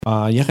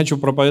Я хочу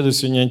проповедовать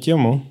сегодня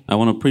тему I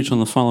want to preach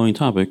on the following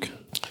topic: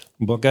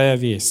 «Благая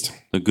весть».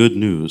 the good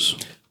news.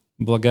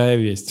 Благая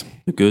весть.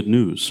 The good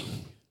news.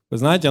 Вы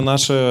знаете,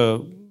 наше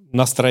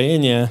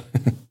настроение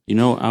You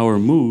know, our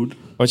mood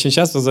очень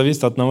часто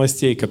зависит от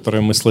новостей,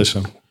 которые мы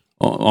слышим.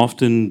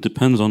 often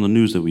depends on the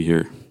news that we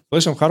hear.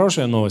 Слышим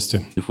хорошие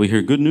новости, If we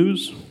hear good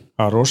news,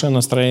 хорошее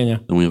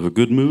настроение. then we have a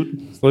good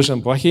mood.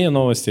 Слышим плохие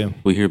новости,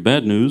 If we hear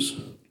bad news,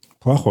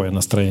 плохое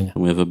настроение.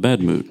 then we have a bad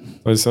mood.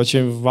 То есть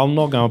очень во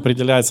многом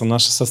определяется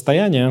наше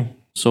состояние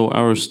So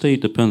our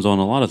state depends on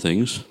a lot of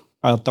things,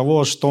 от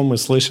того, что мы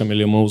слышим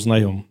или мы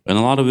узнаем. and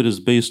a lot of it is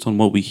based on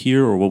what we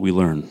hear or what we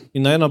learn. И,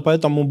 наверное,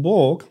 поэтому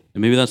Бог,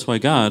 And maybe that's why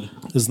God,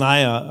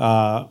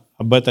 зная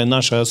об этой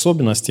нашей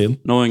особенности,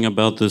 knowing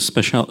about this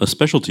a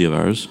specialty of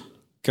ours,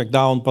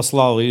 когда Он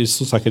послал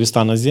Иисуса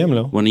Христа на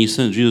землю, when He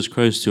sent Jesus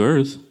Christ to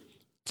earth,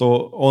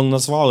 то Он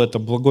назвал это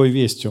благой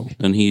вестью,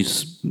 then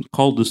He's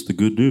called this the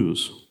good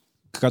news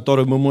к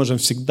которой мы можем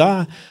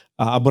всегда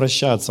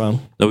обращаться,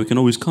 that we can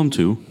always come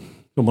to,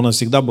 чтобы у нас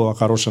всегда было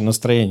хорошее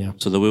настроение.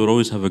 so that we would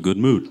always have a good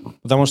mood.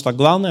 Потому что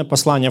главное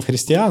послание в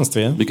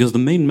христианстве Because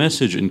the main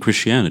message in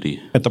Christianity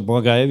 – это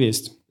благая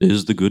весть,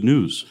 is the good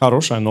news,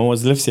 хорошая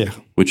новость для всех.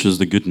 which is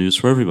the good news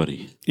for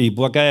everybody. И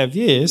благая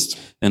весть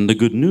And the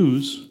good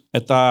news –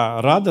 это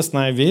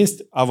радостная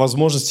весть о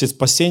возможности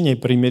спасения и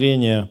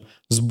примирения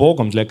с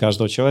Богом для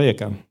каждого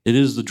человека. it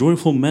is the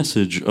joyful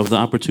message of the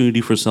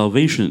opportunity for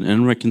salvation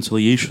and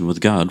reconciliation with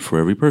God for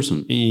every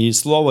person. И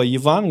слово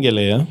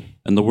 «Евангелие»,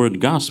 And the word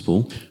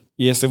gospel,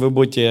 если вы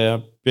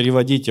будете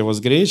переводить его с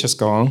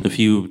греческого, if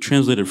you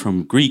translate it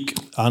from Greek,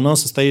 оно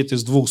состоит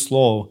из двух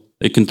слов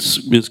it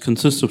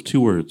consists of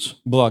two words: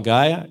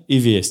 «благая» и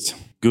 «весть».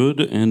 good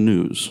and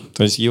news.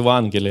 То есть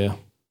Евангелие,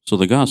 So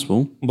the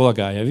gospel,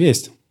 благая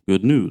весть.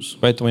 good news.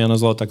 Поэтому я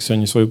назвал так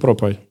сегодня свою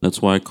проповедь. This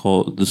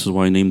is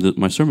why I named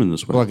my sermon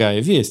this way.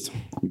 Благая весть.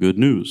 Good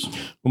news.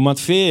 У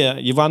Матфея,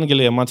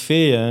 Евангелие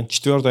Матфея,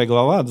 4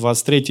 глава,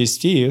 23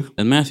 стих,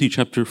 In Matthew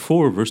chapter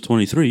 4, verse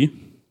 23,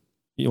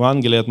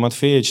 Евангелие от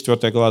Матфея,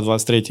 4 глава,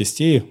 23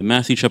 стих, in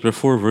Matthew chapter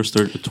 4, verse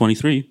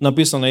 23,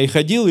 написано: «И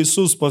ходил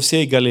Иисус по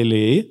всей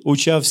Галилее,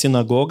 уча в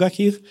синагогах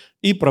их,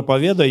 и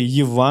проповедуя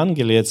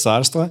Евангелие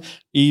Царства,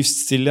 и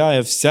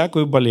исцеляя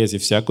всякую болезнь,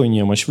 всякую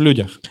немощь в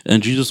людях».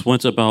 and Jesus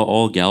went about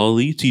all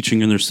Galilee,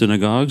 teaching in their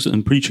synagogues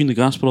and preaching the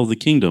gospel of the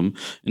kingdom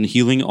and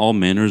healing all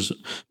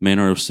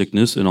manner of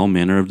sickness and all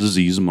manner of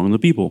disease among the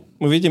people.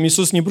 Мы видим,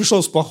 Иисус не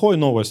пришел с плохой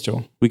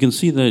новостью, We can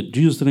see that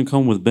Jesus didn't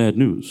come with bad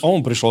news.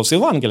 Он пришел с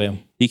Евангелием,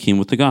 He came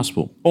with the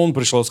gospel. Он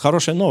пришел с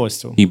хорошей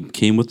новостью. He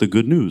came with the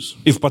good news.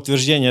 И в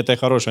подтверждение этой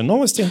хорошей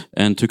новости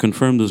And to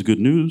confirm this good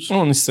news,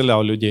 Он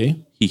исцелял людей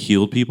he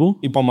healed people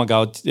и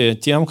помогал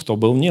тем, кто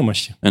был в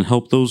немощи. and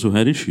helped those who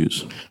had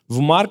issues. В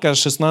Марка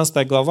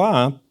 16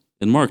 глава,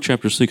 In Mark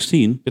chapter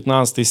 16,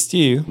 15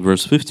 стих,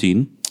 verse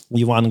 15,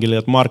 Евангелие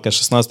от Марка,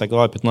 16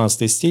 глава,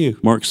 15 стих,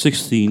 Mark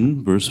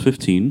 16, verse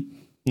 15,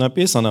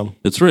 написано: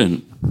 it's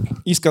written,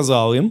 «И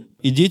сказал им: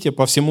 идите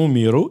по всему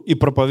миру и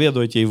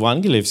проповедуйте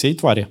Евангелие всей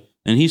твари».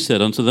 and he said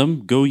unto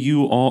them, Go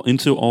you all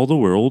into all the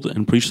world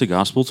and preach the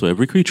gospel to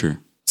every creature.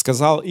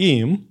 Сказал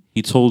им,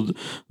 He told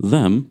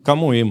them,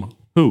 кому им?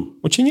 who?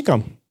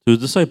 Ученикам. To his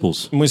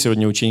disciples. Мы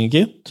сегодня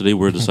ученики. Today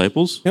we're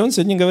disciples, И Он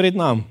сегодня говорит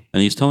нам: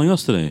 and he's telling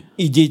us today,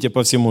 идите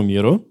по всему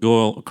миру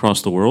go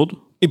across the world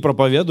и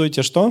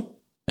проповедуйте что?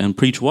 and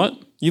preach what?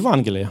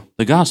 Евангелие.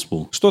 The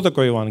gospel. Что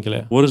такое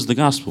Евангелие? What is the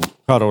gospel?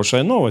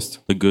 Хорошая новость.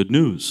 The good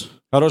news.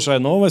 Хорошая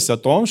новость о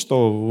том,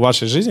 что в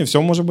вашей жизни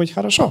все может быть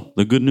хорошо.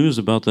 The good news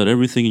about that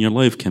everything in your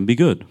life can be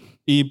good.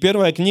 И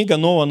первая книга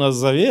Нового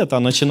Завета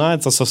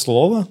начинается со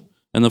слова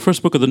And the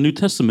first book of the New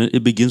Testament,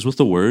 it begins with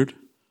the word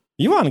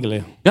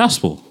Евангелие.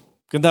 gospel.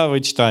 Когда вы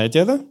читаете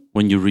это,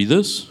 When you read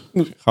this,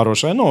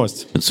 хорошая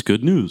новость. it's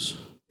good news.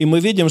 И мы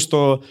видим,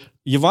 что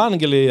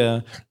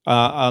Евангелие,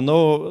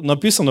 оно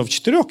написано в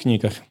 4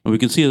 книгах. And we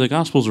can see the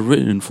Gospels are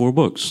written in 4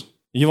 books.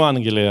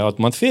 Евангелие от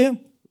Матфея,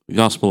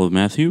 Gospel of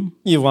Matthew,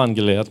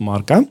 Евангелие от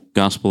Марка,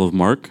 Gospel of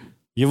Mark,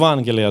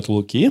 Евангелие от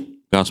Луки,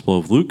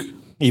 Gospel of Luke,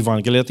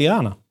 Евангелие от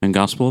Иоанна. and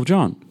Gospel of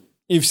John.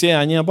 И все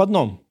они об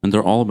одном. And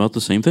they're all about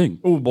the same thing.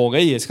 У Бога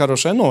есть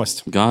хорошая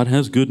новость. God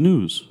has good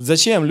news.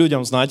 Зачем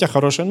людям знать о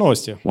хорошей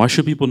новости? Why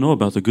should people know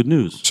about the good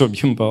news? Чтобы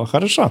им было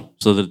хорошо.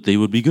 So that they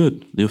would be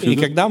good. They'll feel И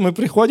good. когда мы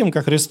приходим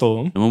ко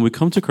Христу, And when we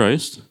come to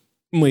Christ,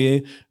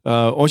 мы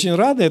очень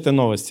рады этой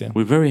новости.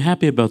 we're very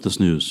happy about this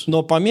news.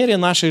 Но по мере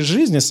нашей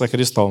жизни со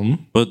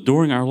Христом, But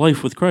during our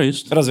life with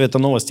Christ, разве эта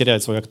новость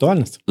теряет свою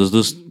актуальность? does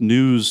this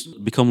news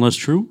become less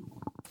true?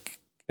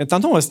 Эта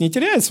новость не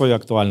теряет свою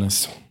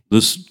актуальность.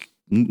 This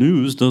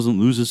news doesn't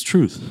lose its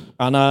truth.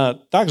 Она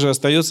также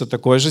остается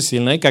такой же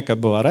сильной, как и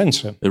была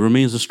раньше. It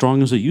remains as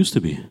strong as it used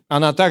to be.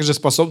 Она также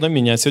способна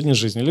менять сегодня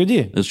жизни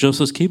людей. It's just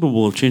as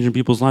capable of changing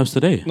people's lives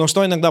today. Но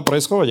что иногда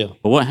происходит?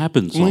 But what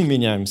happens? Мы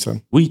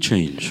меняемся. We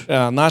change.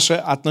 Наше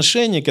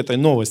отношение к этой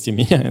новости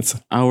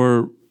меняется.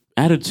 Our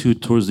attitude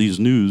towards this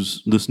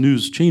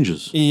news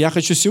changes. И я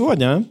хочу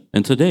сегодня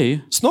And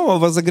today, снова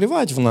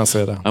возогревать в нас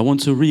это. I want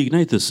to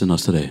reignite this in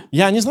us today.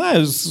 Я не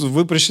знаю,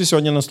 вы пришли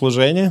сегодня на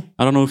служение,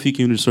 I don't know if you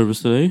came to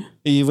service today.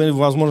 и вы,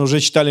 возможно, уже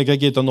читали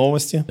какие-то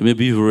новости. And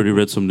maybe you've already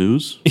read some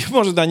news. И,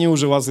 может, они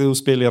уже вас и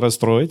успели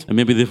расстроить. And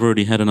maybe they've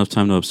already had enough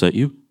time to upset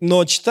you.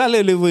 Но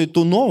читали ли вы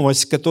ту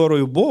новость,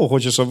 которую Бог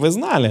хочет, чтобы вы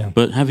знали?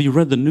 But have you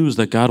read the news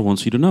that God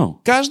wants you to know?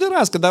 Каждый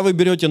раз, когда вы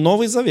берете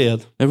Новый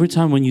Завет, Every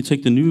time when you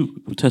take the New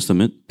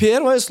Testament,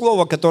 первое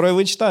слово, которое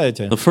вы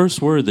читаете, the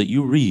first word that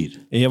you read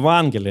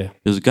Евангелие.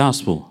 is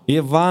gospel.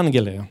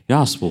 Евангелие.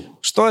 Gospel.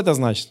 Что это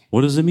значит?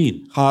 What does it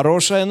mean?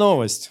 Хорошая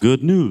новость.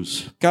 Good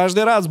news.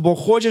 Каждый раз Бог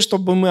хочет,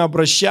 чтобы мы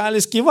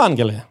обращались к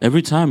Евангелию,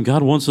 Every time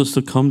God wants us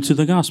to come to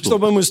the gospel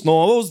чтобы мы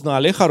снова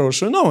узнали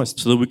хорошую новость,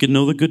 so that we can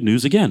know the good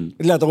news again,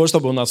 для того,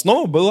 чтобы у нас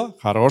снова было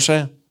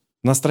хорошее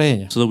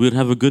настроение. so that we would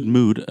have a good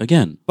mood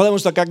again. Потому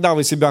что когда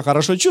вы себя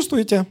хорошо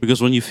чувствуете,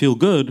 Because when you feel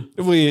good,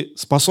 вы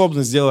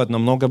способны сделать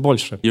намного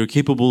больше. you're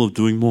capable of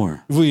doing more.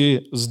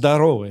 Вы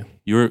здоровы,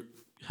 You're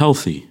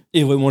healthy,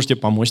 и вы можете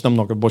помочь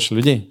намного больше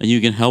людей. and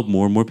you can help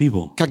more and more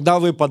people. Когда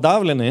вы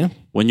подавлены,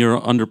 When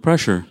you're under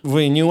pressure,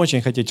 вы не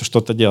очень хотите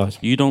что-то делать.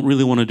 you don't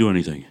really want to do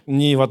anything,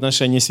 Ни в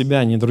отношении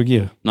себя, ни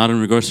других. not in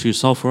regards to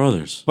yourself or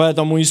others.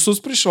 Поэтому Иисус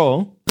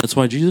пришел, That's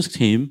why Jesus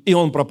came, и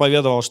Он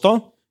проповедовал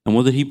что? and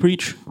what did he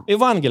preach?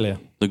 Евангелие.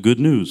 The good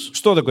news,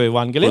 Что такое or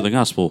Евангелие? the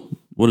gospel.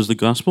 What is the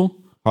gospel?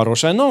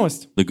 Хорошая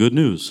новость. The good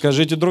news.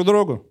 Скажите друг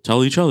другу.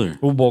 Tell each other.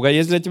 У Бога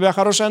есть для тебя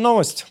хорошая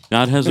новость.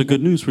 God has a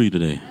good news for you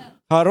today.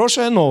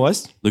 Хорошая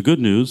новость The good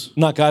news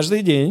на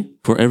каждый день,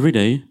 for every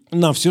day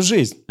на всю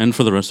жизнь. and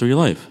for the rest of your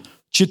life.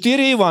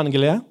 4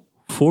 Евангелия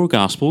 4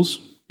 gospels,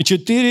 и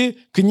 4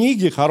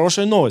 книги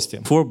хорошей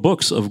новости, 4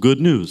 books of good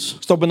news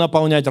чтобы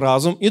наполнять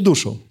разум и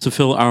душу. to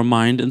fill our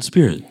mind and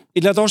spirit. И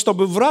для того,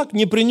 чтобы враг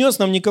не принес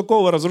нам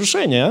никакого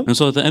разрушения, And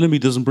so that the enemy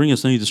doesn't bring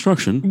us any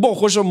destruction, Бог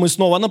хочет, чтобы мы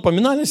снова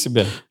напоминали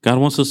себе. God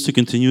wants us to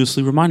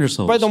continuously remind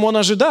ourselves. Поэтому Он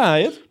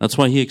ожидает, That's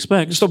why he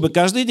expects чтобы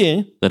каждый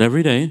день that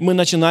every day мы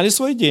начинали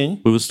свой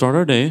день we would start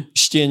our day с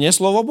чтения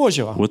Слова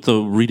Божьего, with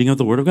the reading of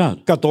the Word of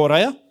God,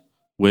 которое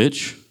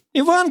which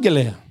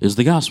Евангелие. is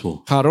the gospel,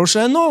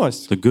 Хорошая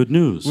новость. the good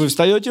news. Вы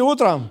встаете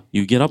утром,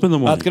 You get up in the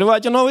morning,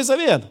 открываете Новый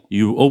Завет.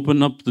 you open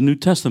up the New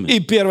Testament, И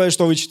первое,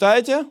 что вы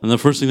читаете, and the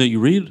first thing that you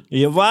read,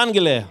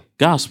 Евангелие.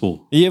 gospel,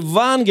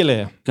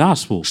 Евангелие.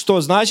 gospel, Что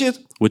значит?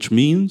 which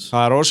means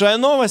Хорошая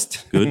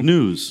новость. good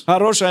news.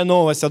 Хорошая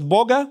новость от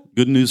Бога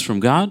Good news from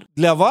God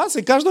для вас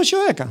и каждого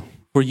человека.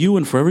 for you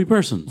and for every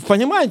person.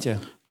 Понимаете?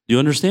 Do you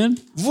understand?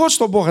 Вот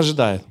что Бог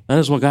ожидает. That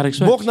is what God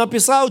expects. Бог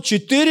написал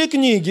 4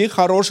 книги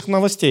хороших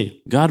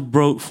новостей, God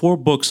wrote 4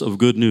 books of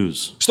good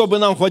news чтобы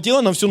нам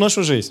хватило на всю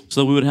нашу жизнь.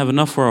 so that we would have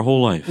enough for our whole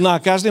life, На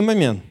каждый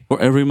момент. for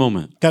every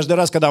moment. Каждый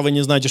раз, когда вы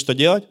не знаете, что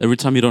делать. Every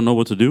time you don't know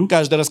what to do,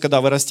 Каждый раз, когда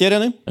вы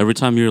растеряны. every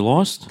time you're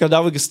lost,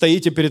 Когда вы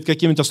стоите перед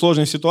какими-то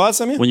сложными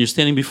ситуациями. when you're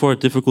standing before a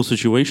difficult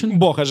situation,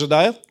 Бог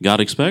ожидает, God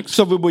expects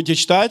что вы будете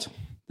читать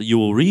that you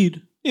will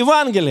read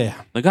Евангелие.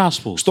 the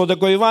Gospels. Что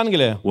такое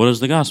Евангелие? What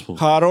is the Gospel?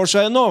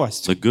 Хорошая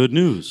новость. The good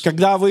news.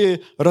 Когда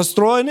вы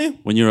расстроены,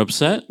 When you're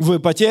upset, вы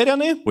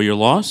потеряны, when you're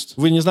lost,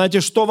 вы не знаете,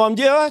 что вам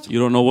делать. you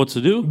don't know what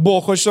to do,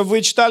 Бог хочет, чтобы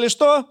вы читали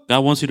что?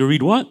 God wants you to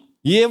read what?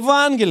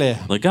 Евангелие.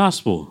 The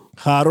Gospel.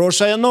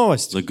 Хорошая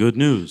новость. The good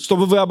news.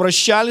 Чтобы вы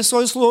обращали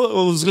свой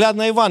взгляд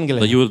на That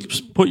Евангелие. you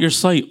would put your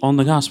sight on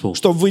the Gospel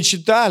Чтобы вы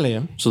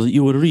читали. so that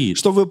you would read,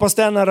 Чтобы вы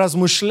постоянно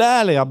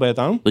размышляли об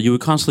этом that you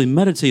would constantly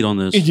meditate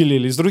on и this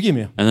делились с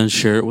другими. and then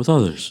share it with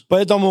others.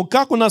 Поэтому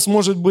как у нас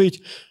может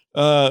быть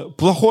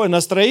плохое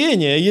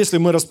настроение, если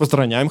мы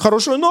распространяем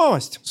хорошую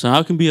новость? So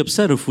how can we be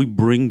upset if we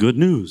bring good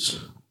news?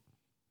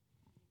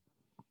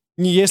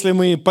 Если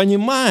мы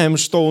понимаем,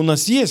 что у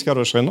нас есть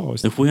хорошая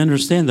новость, If we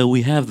understand that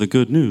we have the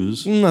good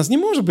news, у нас не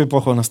может быть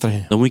плохого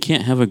настроения. then we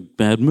can't have a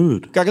bad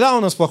mood. Когда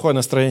у нас плохое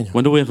настроение?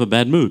 When do we have a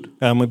bad mood?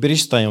 Мы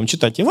перестаем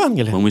читать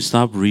Евангелие. When we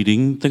stop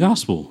reading the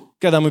gospel.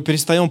 Когда мы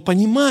перестаем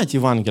понимать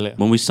Евангелие.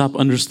 When we stop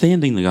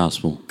understanding the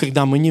gospel.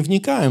 Когда мы не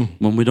вникаем.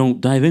 When we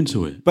don't dive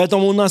into it.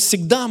 Поэтому у нас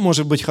всегда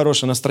может быть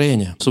хорошее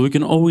настроение. So we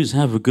can always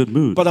have a good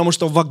mood. Потому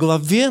что во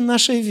главе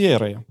нашей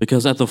веры,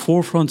 Because at the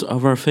forefront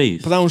of our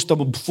faith, потому что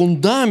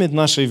фундамент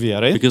нашей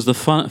веры because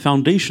the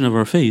foundation of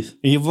our faith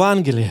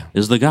Евангелие.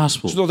 is the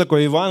gospel. Что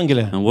такое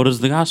Евангелие? And what is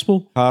the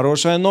gospel?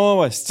 Хорошая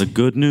новость. The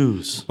good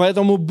news.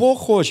 Поэтому Бог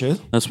хочет,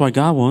 That's why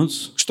God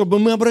wants чтобы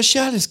мы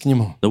обращались к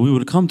Нему that we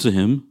would come to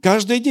Him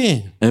каждый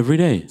день, every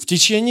day, в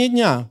течение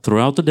дня,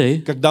 throughout the day,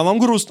 когда вам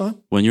грустно,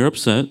 when you're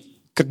upset,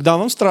 когда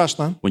вам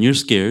страшно, when you're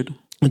scared,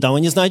 когда вы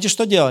не знаете,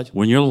 что делать.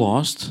 when you're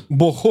lost.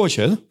 Бог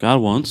хочет, God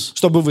wants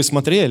чтобы вы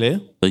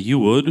смотрели that you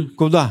would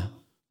куда?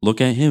 look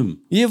at Him,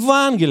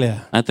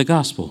 Евангелие. at the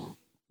gospel,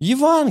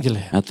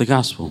 Евангелие. at the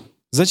gospel.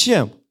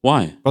 Зачем?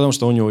 Why? Потому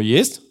что у Него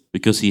есть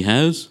Because He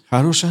has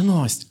хорошая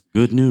новость.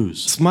 good news.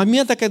 С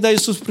момента, когда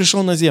Иисус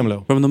пришел на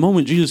землю, From the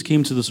moment Jesus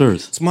came to this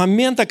earth, с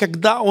момента,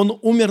 когда Он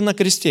умер на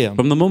кресте,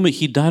 from the moment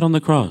He died on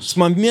the cross, с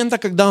момента,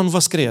 когда Он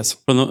воскрес,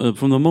 from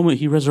the moment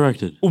He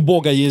resurrected, у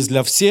Бога есть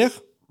для всех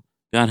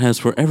God has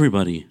for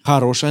everybody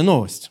хорошая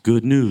новость.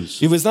 good news.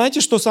 И вы знаете,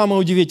 что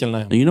самое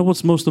удивительное? And you know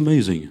what's most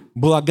amazing?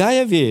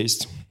 Благая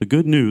весть, The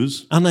good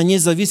news, она не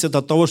зависит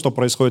от того, что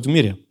происходит в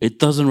мире. it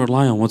doesn't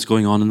rely on what's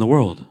going on in the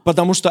world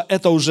Потому что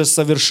это уже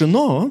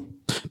совершено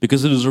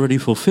because it is already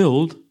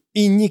fulfilled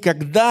и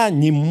никогда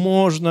не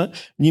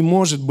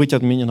может быть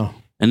отменено.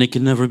 and it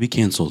can never be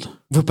canceled.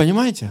 Вы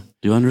понимаете?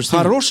 Do you understand?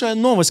 Хорошая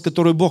новость,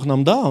 которую Бог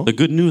нам дал, The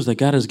good news that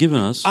God has given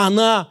us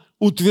она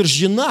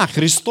утверждена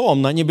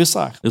Христом на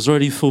небесах. is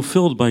already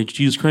fulfilled by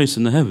Jesus Christ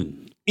in the heaven.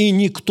 И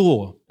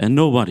никто, And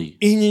nobody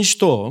и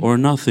ничто or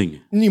nothing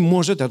не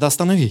может это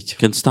остановить.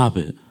 can stop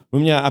it. У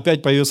меня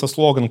опять появился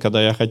слоган,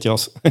 когда я хотел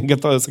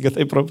готовиться к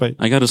этой проповеди.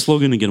 I got a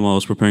slogan again while I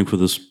was preparing for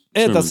this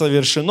Это sermon.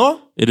 совершено,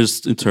 It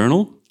is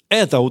eternal.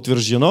 это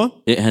утверждено,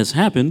 It has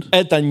happened.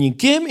 это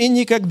никем и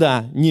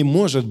никогда не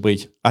может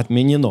быть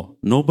отменено.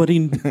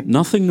 Nobody,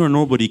 nothing nor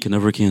nobody can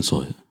ever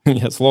cancel it. У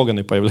меня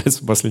слоганы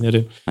появляются в последнее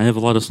время. I have a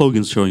lot of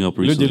slogans showing up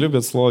Люди recently.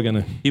 любят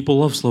слоганы. People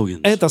love slogans.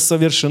 Это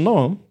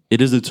совершено,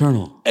 It is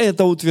eternal.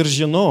 это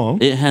утверждено,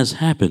 It has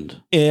happened.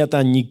 и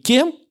это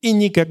никем и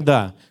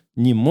никогда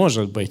не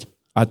может быть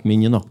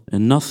отменено.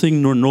 And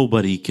nothing nor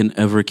nobody can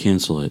ever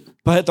cancel it.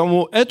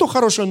 Поэтому эту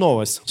хорошую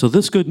новость So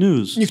this good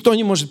news никто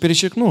не может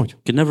перечеркнуть.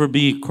 can never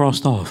be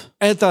crossed off.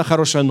 Эта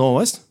хорошая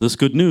новость, This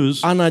good news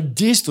она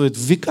действует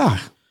в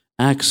веках.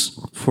 acts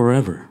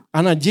forever,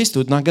 Она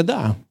действует на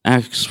года.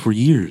 acts for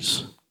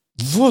years.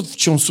 Вот в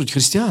чем суть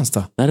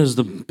христианства. That is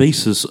the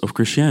basis of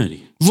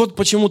Christianity. Вот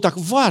почему так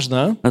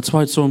важно, That's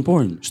why it's so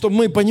important чтобы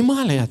мы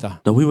понимали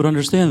это, that we would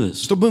understand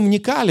this, чтобы мы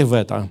вникали в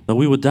это, that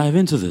we would dive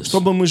into this,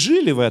 чтобы мы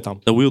жили в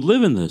этом that we would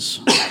live in this,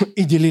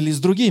 и делились с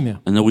другими.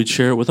 and that we'd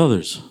share it with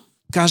others.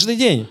 Каждый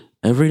день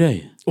Every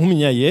day, у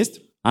меня есть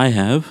I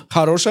have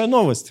хорошая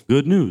новость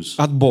good news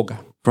от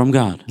Бога from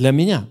God для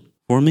меня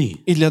for me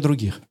и для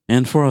других.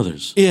 and for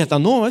others. И эта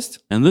новость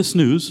And this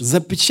news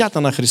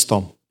запечатана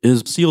Христом.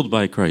 is sealed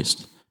by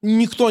Christ.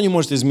 Никто не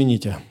может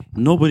изменить ее.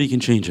 Nobody can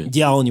change it.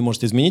 Дьявол не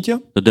может изменить ее.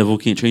 The devil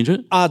can't change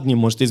it. Ад не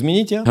может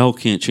изменить ее. Hell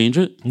can't change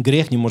it.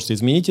 Грех не может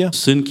изменить ее.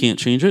 Sin can't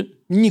change it.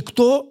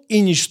 Никто и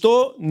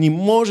ничто не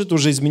может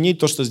уже изменить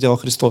то, что сделал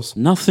Христос.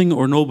 Nothing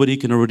or nobody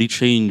can already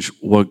change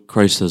what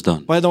Christ has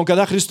done. Поэтому,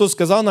 когда Христос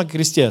сказал на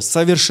кресте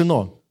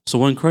 «совершено», So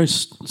when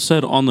Christ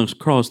said on the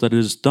cross that it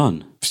is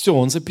done, все,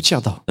 Он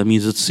запечатал. that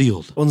means it's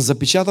sealed. Он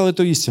запечатал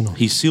эту истину.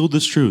 He sealed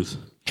this truth.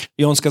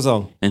 И Он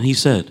сказал, And he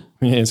said,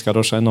 у меня есть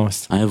хорошая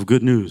новость I have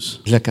good news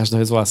для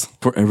каждого из вас.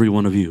 for every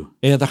one of you.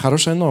 И это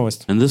хорошая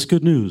новость And this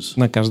good news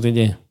на каждый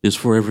день. is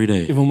for every И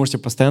day. вы можете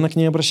постоянно к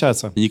ней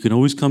обращаться, And you can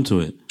always come to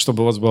it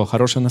чтобы у вас было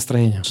хорошее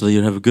настроение. so that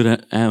you have a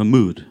good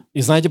mood.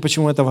 И знаете,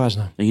 почему это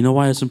важно? And you know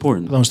why it's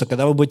important? Потому что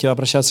когда вы будете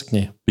обращаться к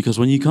ней, Because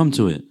when you come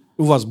to it,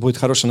 у вас будет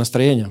хорошее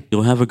настроение,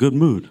 you'll have a good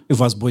mood, и у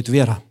вас будет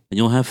вера. and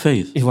you'll have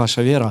faith. И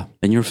ваша вера,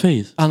 And your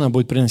faith она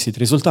будет приносить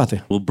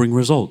результаты. will bring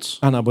results.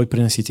 Она будет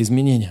приносить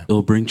изменения. It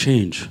will bring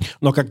change.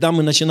 Но когда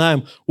мы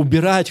начинаем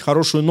убирать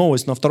хорошую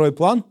новость на второй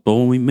план, But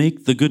when we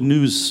make the good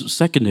news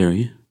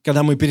secondary,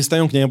 когда мы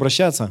перестаем к ней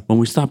обращаться when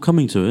we stop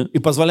coming to it и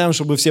позволяем,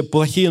 чтобы все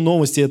плохие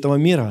новости этого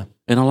мира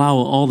and allow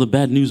all the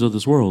bad news of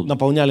this world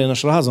наполняли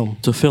наш разум,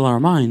 to fill our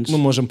minds, мы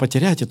можем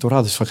потерять эту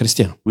радость во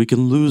Христе we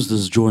can lose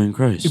this joy in и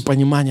Christ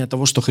понимание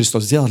того, что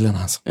Христос сделал для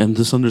нас. and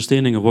this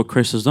understanding of what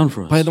Christ has done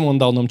for us. Поэтому Он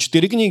дал нам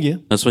 4 книги,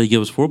 That's why he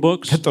gave us 4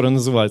 books которые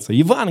называются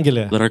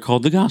Евангелие, that are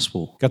called the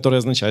gospel, которое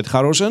означает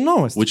хорошая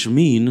новость, which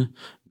mean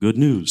good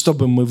news,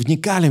 чтобы мы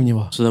вникали в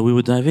него, so that we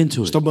would dive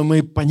into it, чтобы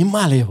мы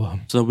понимали его,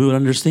 so that we would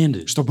understand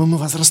it, чтобы мы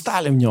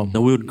возрастали в нем,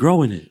 that we would grow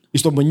in it, и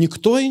чтобы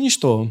никто и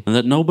ничто and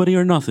that nobody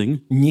or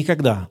nothing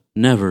никогда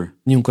never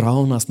не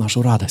украл у нас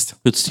нашу радость.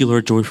 could steal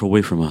our joy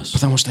away from us.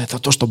 Потому что это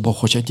то, что Бог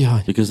хочет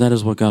делать. Because that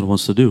is what God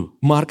wants to do.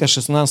 Марка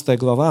 16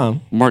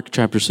 глава, Mark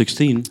chapter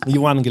 16,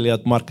 Евангелие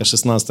от Марка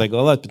 16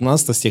 глава,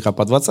 15 стиха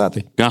по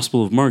 20.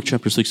 Gospel of Mark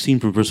chapter 16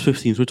 from verse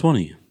 15 through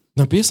 20.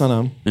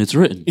 Написано, And it's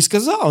written, «И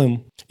сказал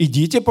им,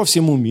 идите по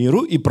всему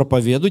миру и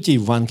проповедуйте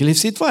Евангелие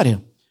всей твари».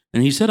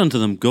 and he said unto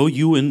them, Go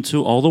you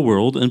into all the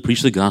world and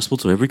preach the gospel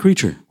to every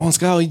creature. Он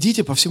сказал,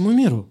 идите по всему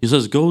миру, He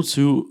says, Go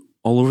to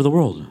all over the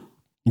world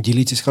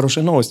делитесь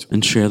хорошей новостью.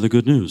 and share the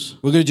good news.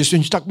 Вы говорите,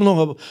 сегодня так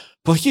много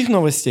плохих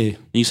новостей.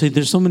 And you say,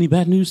 There's so many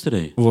bad news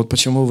today, Вот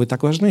почему вы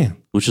так важны.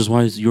 which is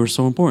why you're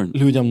so important.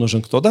 Людям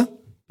нужен кто-то,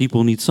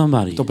 People need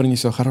somebody кто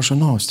принесет хорошую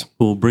новость.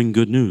 who will bring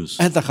good news.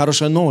 Эта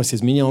хорошая новость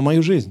изменила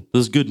мою жизнь.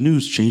 This good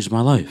news changed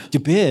my life.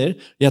 Теперь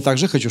я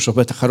также хочу,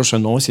 чтобы эта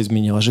хорошая новость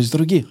изменила жизнь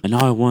других. And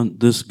now I want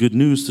this good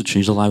news to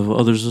change the life of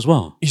others as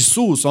well.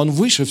 Иисус, Он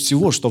выше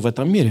всего, что в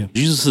этом мире.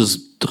 Jesus is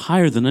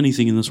higher than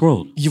anything in this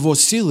world. Его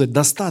силы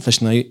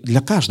достаточно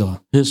для каждого.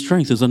 His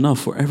strength is enough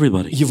for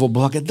everybody. Его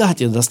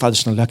благодати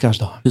достаточно для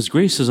каждого. His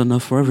grace is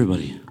enough for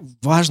everybody.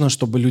 Важно,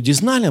 чтобы люди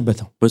знали об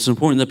этом. But it's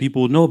important that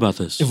people would know about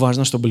this И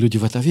важно, чтобы люди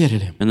в это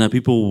верили. and that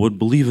people would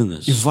believe in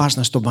И this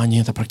важно, чтобы они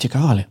это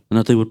практиковали. and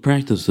that they would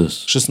practice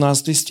this.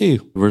 16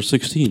 стих. Verse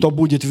 16. Кто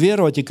будет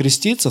веровать и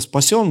креститься,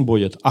 спасен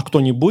будет, а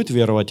кто не будет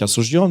веровать,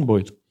 осужден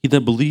будет. He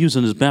that believes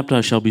and is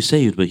baptized shall be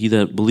saved, but he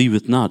that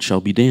believeth not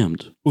shall be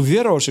damned. У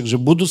верующих же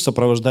будут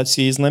сопровождать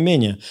сии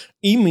знамения.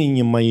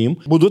 Именем моим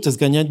будут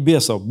изгонять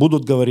бесов,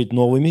 будут говорить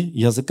новыми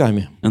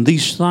языками. And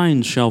these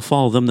signs shall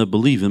follow them that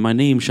believe. In my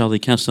name shall they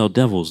cast out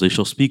devils. They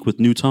shall speak with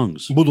new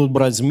tongues. Будут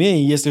брать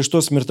змеи, если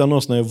что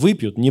смертоносное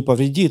выпьют, не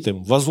повредит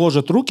им.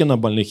 Возложат руки на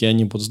больных, и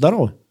они будут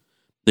здоровы.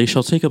 They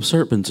shall take up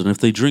serpents, and if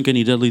they drink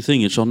any deadly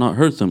thing, it shall not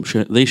hurt them.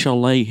 They shall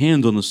lay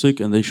hands on the sick,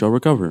 and they shall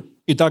recover.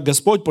 Итак,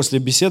 Господь после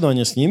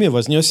беседования с ними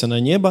вознесся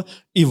на небо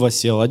и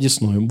воссел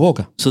одесную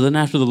Бога. So then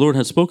after the Lord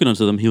had spoken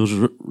unto them, he was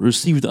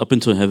received up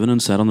into heaven and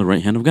sat on the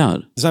right hand of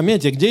God.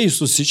 Заметьте, где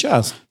Иисус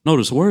сейчас?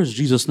 Notice, where is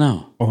Jesus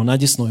now? Он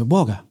одесную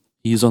Бога.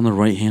 He is on the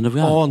right hand of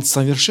God. Он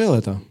совершил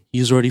это. He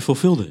has already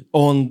fulfilled it.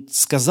 Он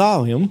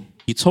сказал им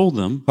He told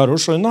them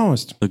хорошую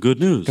новость, the good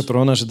news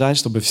которую он ожидает,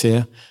 чтобы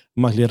все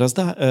могли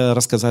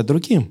рассказать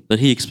другим. that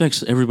he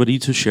expects everybody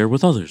to share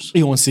with others.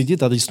 И он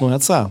сидит одесной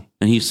Отца.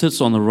 And he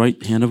sits on the right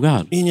hand of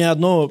God. И ни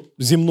одно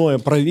земное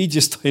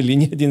правительство или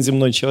ни один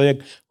земной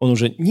человек, он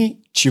уже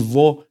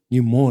ничего не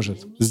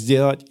может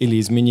сделать или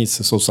изменить с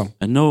Иисусом.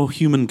 And no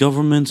human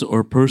government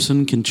or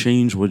person can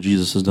change what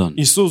Jesus has done.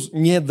 Иисус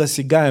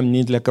недосягаем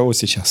ни для кого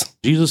сейчас.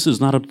 Jesus is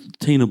not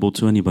obtainable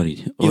to anybody.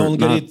 И он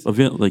говорит-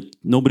 Like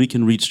nobody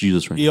can reach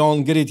Jesus right И now.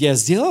 он говорит, я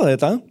сделал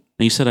это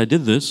And he said, I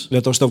did this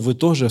для того, чтобы вы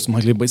тоже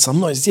смогли быть со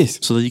мной здесь.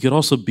 so that you could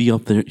also be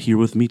up there here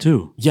with me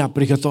too. Я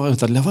приготовил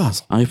это для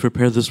вас. I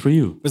prepared this for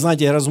you. Вы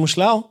знаете, я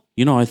размышлял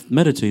You know, I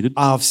meditated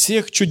о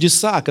всех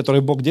чудесах,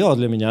 которые Бог делал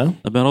для меня,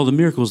 about all the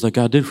miracles that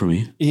God did for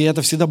me, и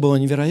это всегда было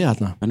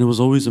невероятно. and it was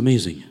always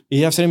amazing. И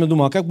я все время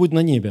думал, а как будет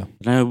на небе?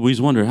 And I always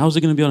wonder, how's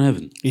it going to be on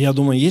heaven? И я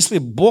думаю, если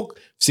Бог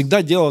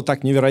всегда делал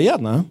так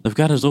невероятно, If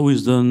God has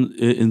always done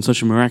it in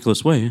such a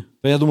miraculous way,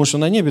 то я думаю, что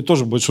на небе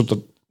тоже будет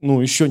что-то,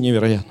 еще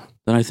невероятно.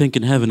 then I think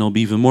in heaven it'll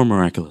be even more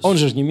miraculous. Он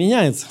же не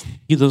меняется.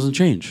 He doesn't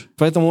change.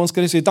 Поэтому он,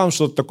 скорее всего, и там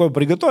что-то такое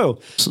приготовил,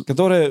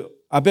 которое,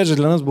 опять же,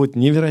 для нас будет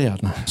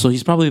невероятно. So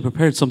he's probably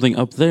prepared something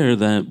up there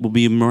that will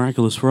be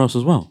miraculous for us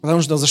as well.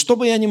 Потому что за что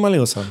бы я ни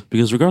молился,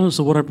 Because regardless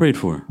of what I prayed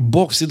for,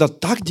 Бог всегда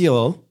так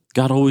делал,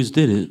 God always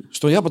did it,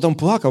 что я потом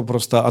плакал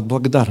просто от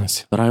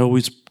благодарности. but I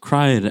always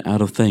cried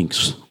out of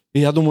thanks. И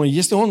я думаю,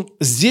 если он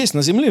здесь,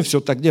 на земле, все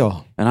так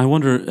делал, And I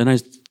wonder, and I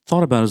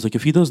thought about it, it's like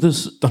if he does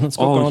this то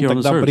насколько all он here on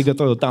this тогда earth,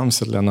 приготовил там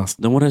все для нас.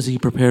 then what has he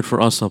prepared for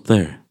us up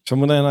there? Что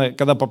мы, наверное,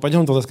 когда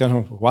попадем туда,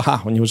 скажем,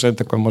 вау, неужели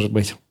такое может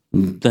быть?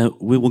 That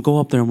we will go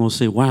up there and we'll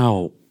say,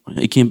 wow,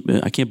 I can't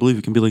believe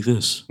it can be like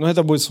this. Но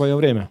это будет в свое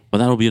время. But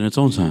that'll be in its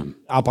own time.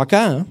 А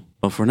пока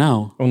But for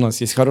now, у нас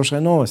есть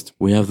хорошая новость.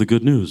 we have the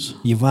good news,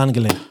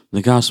 Евангелие.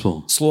 the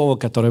gospel, Слово,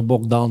 которое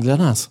Бог дал для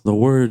нас. the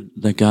word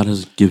that God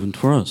has given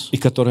for us, И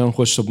которое Он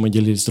хочет, чтобы мы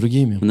делились с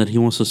другими. and that he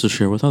wants us to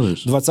share with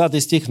others.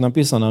 20 стих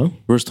написано.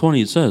 Verse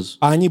 20, it says,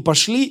 А они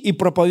пошли и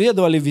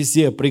проповедовали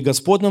везде при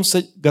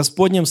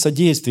Господнем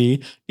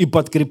содействии и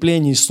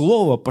подкреплении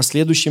слова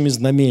последующими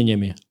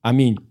знамениями.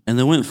 Аминь. And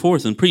they went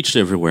forth and preached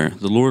everywhere,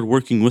 the Lord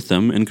working with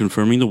them and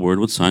confirming the word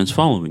with signs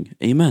following.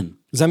 Amen.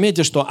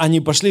 Заметьте, что они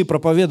пошли и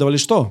проповедовали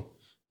что?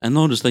 And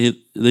notice that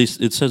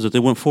it says that they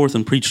went forth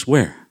and preached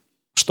where?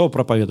 Что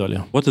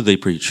проповедовали? What did they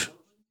preach?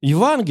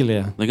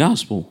 Евангелие. The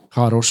gospel,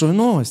 Хорошую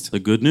новость. the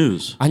good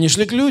news. Они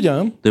шли к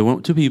людям, They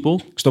went to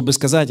people чтобы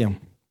сказать им,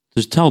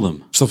 to tell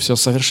them что все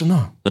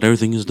совершено. that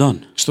everything is done,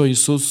 Что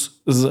Иисус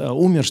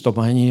умер,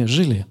 чтобы они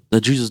жили.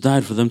 that Jesus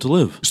died for them to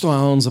live, Что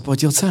Он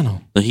заплатил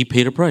цену. that he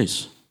paid a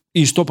price.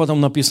 И что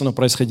потом написано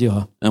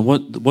происходило? And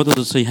what does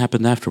it say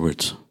happened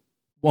afterwards?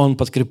 Он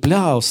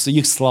подкреплял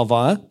их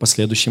слова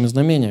последующими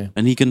знамениями.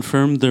 And he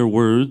confirmed their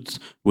words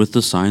with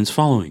the signs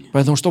following.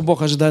 Поэтому что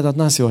Бог ожидает от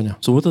нас сегодня?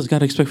 So what does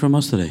God expect from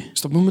us today?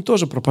 Чтобы мы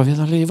тоже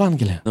проповедовали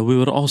Евангелие. That we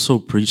would also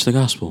preach the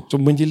gospel,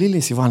 Чтобы мы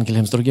делились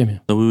Евангелием с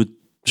другими. that we would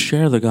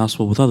share the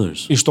gospel with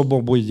others. И что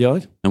Бог будет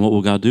делать? And what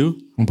will God do?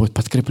 Он будет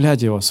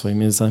подкреплять его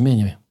своими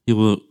знамениями. He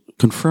will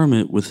confirm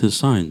it with his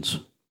signs.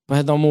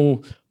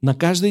 Поэтому на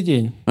каждый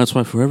день, That's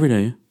why for every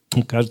day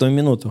каждую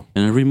минуту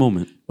and every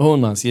moment, у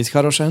нас есть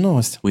хорошая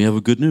новость. we have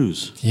a good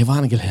news,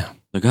 Евангелие.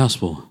 the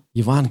gospel,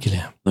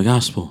 Евангелие. the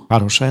gospel,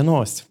 Хорошая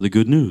новость. the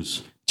good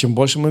news. Чем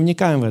больше мы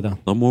вникаем в это,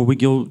 The more we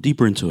go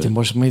deeper into it, тем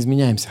больше мы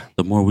изменяемся.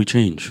 the more we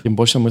change, Тем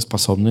больше мы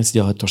способны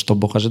сделать то, что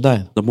Бог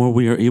ожидает. the more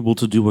we are able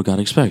to do what God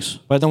expects.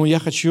 Поэтому я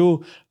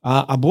хочу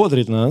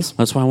ободрить нас,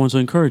 That's why I want to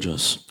encourage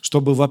us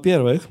чтобы,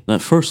 во-первых,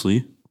 that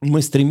firstly,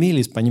 мы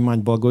стремились понимать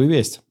благую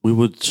весть, we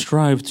would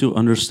strive to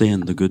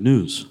understand the good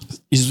news,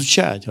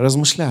 изучать,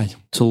 размышлять.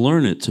 to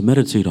learn it, to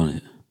meditate on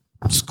it.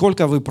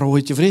 Сколько вы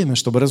проводите время,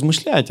 чтобы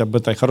размышлять об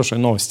этой хорошей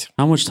новости?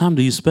 How much time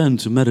do you spend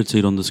to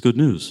meditate on this good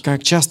news?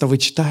 Как часто вы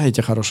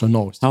читаете хорошую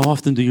новость? How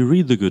often do you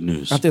read the good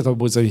news? От этого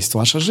будет зависеть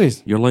ваша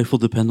жизнь. Your life will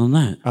depend on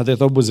that. От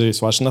этого будет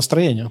зависеть ваше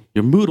настроение.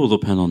 Your mood will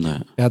depend on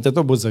that. И от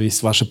этого будут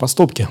зависеть ваши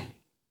поступки.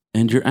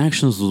 And your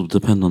actions will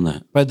depend on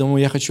that. Поэтому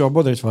я хочу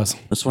ободрить вас.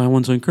 That's why I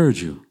want to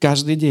encourage you.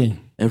 Каждый день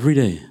Every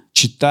day,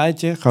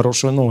 читайте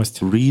хорошую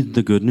новость. read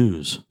the good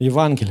news.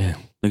 Евангелие.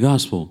 The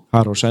gospel,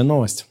 Хорошая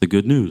новость. the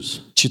good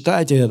news.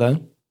 Читайте это,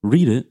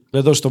 Read it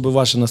для того, чтобы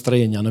ваше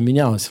настроение, оно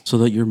менялось. so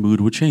that your mood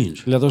would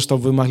change, Для того,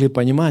 чтобы вы могли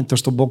понимать то,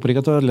 что Бог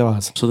приготовил для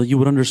вас. so that you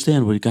would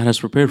understand what God has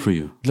prepared for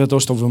you, Для того,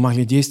 чтобы вы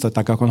могли действовать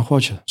так, как Он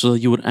хочет. so that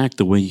you would act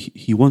the way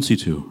He wants you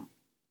to.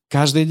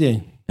 Каждый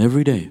день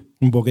Every day,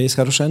 у Бога есть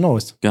хорошая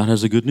новость. God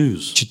has the good В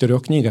news 4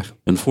 книгах,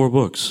 in 4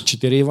 books,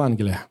 4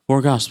 Евангелия.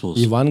 4 Gospels,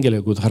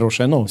 Евангелие — будет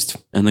хорошая новость.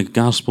 and the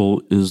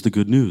Gospel is the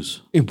good news.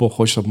 И Бог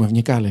хочет, чтобы мы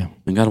вникали.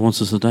 And God wants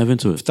us to dive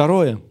into it.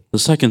 Второе. The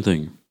second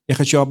thing, Я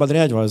хочу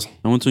ободрять вас.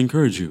 I want to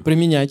encourage you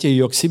Применяйте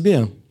ее к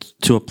себе.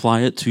 to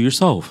apply it to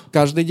yourself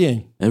Каждый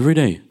день. every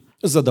day.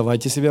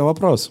 Задавайте себе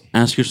вопрос.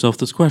 Ask yourself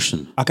this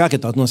question: А как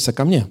это относится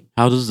ко мне?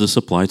 how does this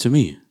apply to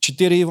me?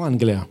 4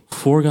 Евангелия.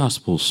 4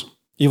 Gospels: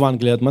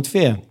 Евангелие от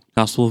Матфея.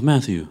 Gospel of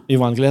Matthew,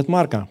 Евангелие от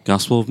Марка.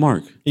 Gospel of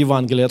Mark,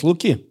 Евангелие от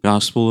Луки.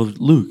 Gospel of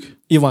Luke,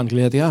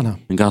 Евангелие от Иоанна.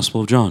 and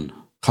Gospel of John.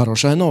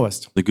 Хорошая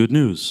новость. The good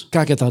news.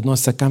 Как это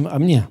относится ко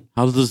мне?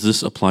 How does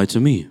this apply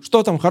to me?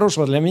 Что там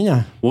хорошего для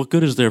меня? What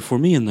good is there for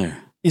me in there?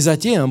 И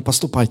затем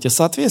поступайте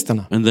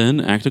соответственно. And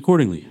then act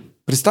accordingly.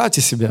 Представьте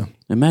себе,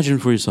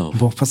 Imagine for yourself.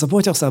 Бог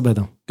позаботился об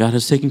этом, God has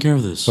taken care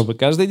of this. чтобы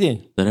каждый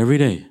день That every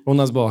day у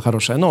нас была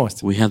хорошая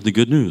новость. we have the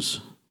good news.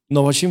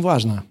 Но очень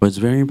важно But it's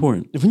very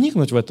important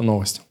вникнуть в эту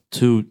новость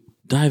to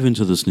dive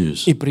into this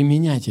news и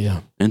применять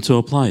ее, and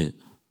to apply it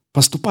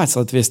поступать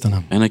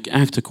соответственно. and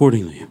act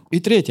accordingly. И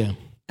третье,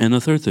 And the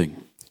third thing,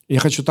 я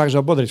хочу также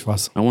ободрить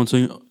вас. I want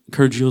to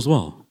encourage you as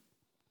well.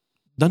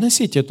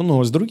 Доносите эту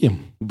новость другим.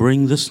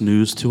 Bring this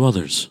news to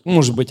others.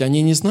 Может быть,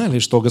 они не знали,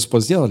 что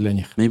Господь сделал для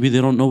них. Maybe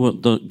they don't know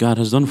what God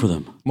has done for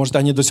them. Может,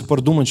 они до сих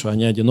пор думают, что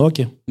они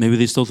одиноки. Maybe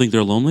they still think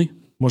they're lonely.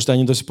 Может,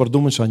 они до сих пор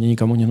думают, что они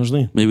никому не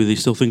нужны. Maybe they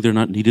still think they're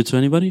not needed to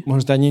anybody.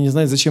 Может, они не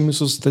знают, зачем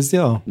Иисус это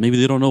сделал. Maybe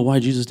they don't know why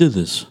Jesus did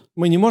this.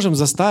 Мы не можем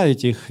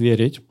заставить их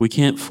верить, We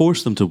can't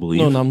force them to но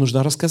believe, нам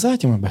нужно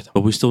рассказать им об этом.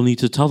 but we still need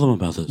to tell them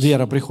about this.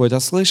 Вера приходит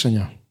от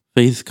слышания.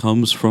 Faith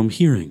comes from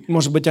hearing.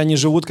 Может быть, они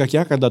живут, как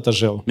я когда-то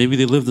жил. Maybe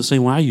they live the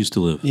same way I used to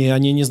live, И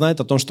они не знают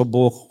о том, что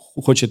Бог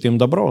хочет им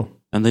добро.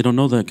 and they don't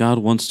know that God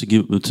wants to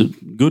give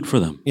good for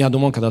them. Я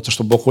думал когда-то,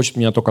 что Бог хочет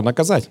меня только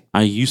наказать.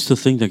 I used to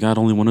think that God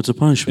only wanted to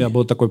punish Я me.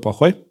 был такой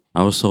плохой,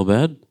 I was so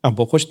bad, а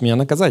Бог хочет меня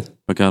наказать.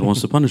 but God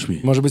wants to punish me.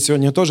 Может быть,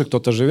 сегодня тоже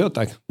кто-то живет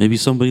так. Maybe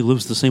somebody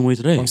lives the same way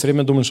today. Он все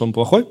время думает, что он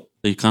плохой,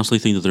 They constantly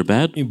think that they're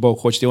bad, и Бог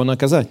хочет его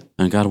наказать.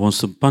 and God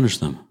wants to punish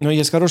them. Но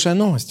есть хорошая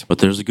новость. But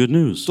there's the good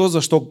news. То,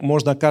 за что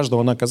можно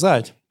каждого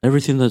наказать,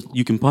 Everything that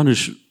you can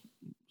punish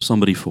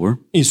somebody for,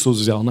 Иисус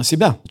взял на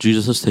себя.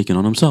 Jesus has taken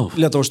on himself,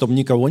 Для того, чтобы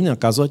никого не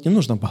наказывать не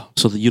нужно было.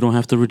 so that you don't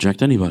have to reject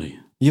anybody.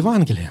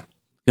 Евангелие.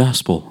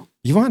 Gospel,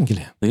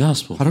 Евангелие. the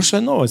gospel,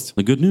 Хорошая новость.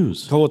 the good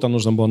news. Кого-то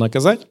нужно было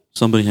наказать,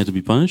 Somebody had to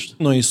be punished,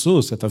 но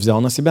Иисус это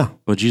взял на себя.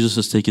 but Jesus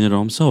has taken it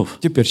on himself.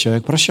 Теперь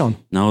человек прощен,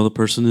 Now the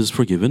person is и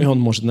forgiven, он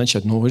может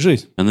начать новую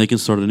жизнь, and they can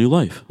start a new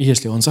life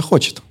если он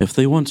захочет, if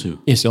they want to,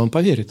 если он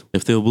поверит,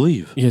 if they'll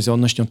believe, если он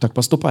начнет так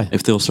поступать.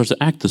 if they'll start to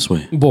act this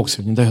way. Бог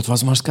сегодня дает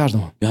возможность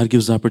каждому. God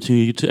gives the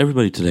opportunity to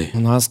everybody today. У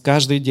нас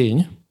каждый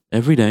день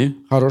Every day,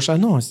 хорошая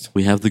новость.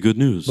 we have the good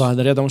news.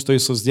 Благодаря тому, что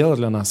Иисус сделал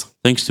для нас,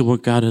 Thanks to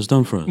what God has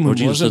done for us, мы or Jesus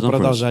has можем done for us,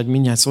 продолжать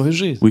менять свою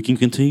жизнь. we can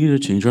continue to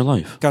change our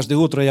life. Каждое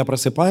утро я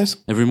просыпаюсь,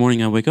 Every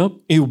morning I wake up,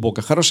 и у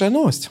Бога хорошая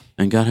новость.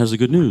 and God has the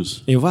good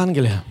news,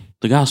 Евангелие.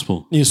 the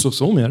gospel.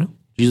 Иисус умер,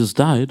 Jesus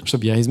died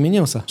чтобы я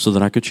изменился, so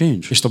that I could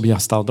change, и чтобы я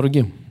стал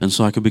другим. and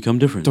so I could become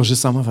different. То же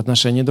самое в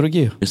отношении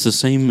других. It's the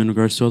same in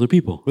regards to other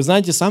people. Вы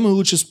знаете, самый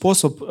лучший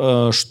способ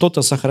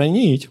что-то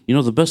сохранить You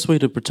know, the best way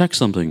to protect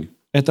something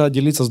 — это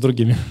делиться с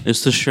другими.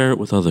 is to share it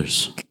with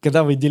others.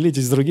 Когда вы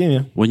делитесь с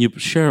другими When you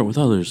share it with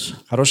others,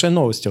 хорошей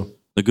новостью,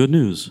 the good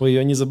news, вы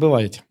ее не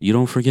забываете. you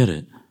don't forget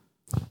it.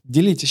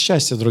 Делитесь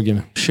счастьем с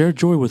другими. Share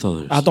joy with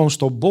others О том,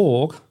 что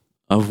Бог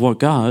of what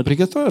God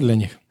приготовил для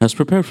них. has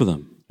prepared for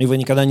them, И вы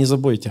никогда не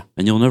забудете,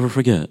 and you'll never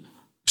forget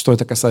что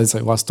это касается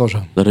и вас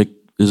тоже. that it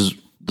is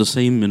the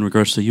same in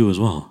regards to you as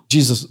well.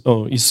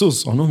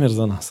 Иисус, Он умер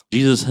за нас,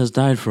 Jesus has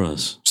died for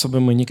us чтобы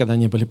мы никогда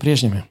не были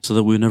прежними. so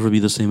that we'll never be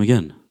the same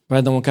again.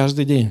 Поэтому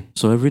каждый день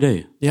So every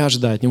day, я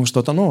ожидаю от Него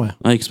что-то новое.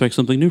 I expect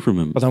something new from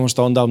Him Потому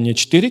что Он дал мне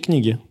 4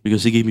 книги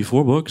because He gave me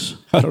 4 books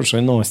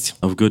хорошей новости,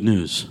 of good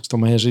news что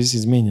моя жизнь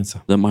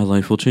изменится. that my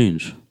life will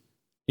change.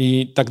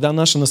 И тогда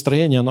наше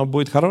настроение, оно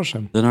будет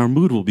хорошим, Then our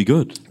mood will be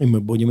good, и мы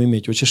будем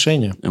иметь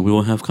утешение. and we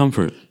will have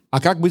comfort. А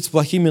как быть с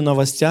плохими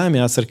новостями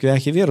о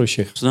церквях и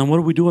верующих? So now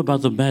what do we do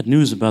about the bad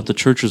news about the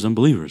churches and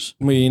believers?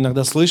 Мы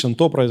иногда слышим,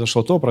 то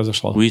произошло.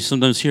 We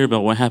sometimes hear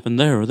about what happened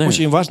there or there.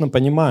 Очень важно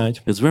понимать,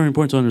 It's very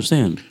important to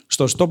understand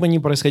что бы ни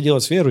происходило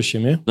с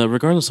верующими, that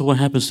regardless of what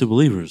happens to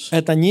believers,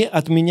 это не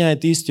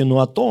отменяет истину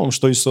о том,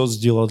 что Иисус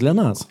сделал для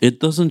нас, it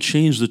doesn't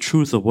change the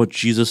truth of what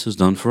Jesus has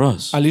done for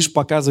us. а лишь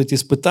показывает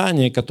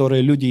испытания,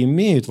 которые люди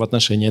имеют в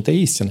отношении этой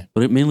истины.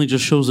 But it mainly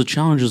just shows the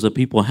challenges that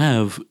people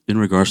have in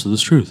regards to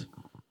this truth.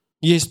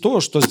 Есть то,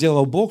 что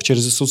сделал Бог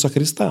через Иисуса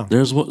Христа.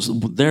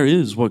 There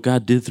is what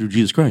God did through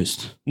Jesus Christ.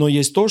 Но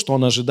есть то, что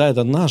Он ожидает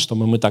от нас,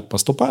 чтобы мы так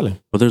поступали.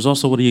 But there's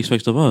also what He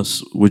expects of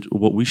us,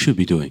 what we should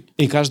be doing.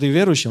 И каждый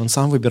верующий, он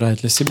сам выбирает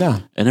для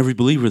себя. And every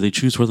believer, they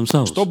choose for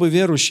themselves. Что бы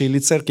верующие или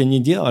церкви не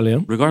делали,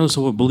 Regardless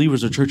of what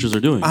believers or churches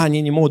are doing,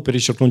 они не могут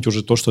перечеркнуть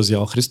уже то, что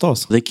сделал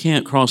Христос. they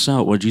can't cross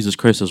out what Jesus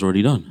Christ has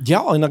already done.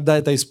 Дьявол иногда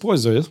это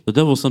использует, The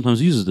devil sometimes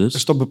uses this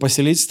чтобы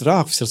поселить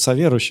страх в сердца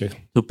верующих.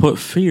 to put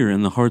fear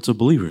in the hearts of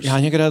believers. И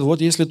они говорят,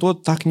 вот если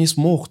тот так не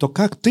смог, то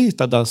как ты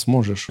тогда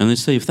сможешь? And they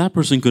say, if that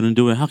person couldn't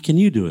do it, how can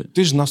you do it?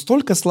 Ты же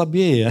настолько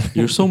слабее.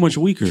 You're so much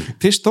weaker.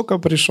 Ты ж только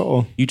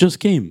пришел. You just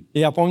came. И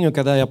я помню,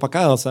 когда я I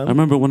покаялся,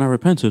 remember when I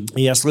repented,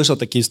 и я слышал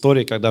такие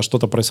истории, когда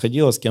что-то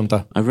происходило с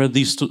кем-то. I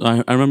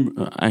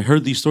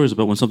heard these stories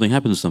about when something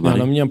happened to И оно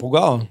somebody, меня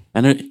пугало.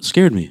 and it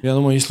scared me. Я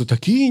думаю, если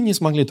такие не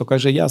смогли, то как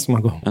же я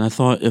смогу? And I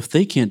thought, if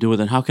they can't do it,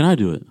 then how can I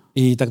do it?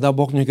 И тогда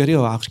Бог мне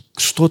говорил, а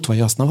что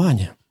твое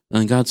основание?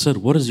 And God said,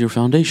 what is your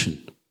foundation?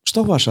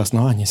 Что ваше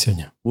основание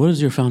сегодня? What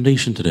is your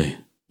foundation today?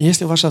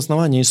 Если ваше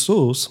основание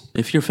Иисус,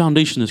 If your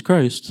foundation is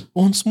Christ,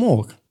 Он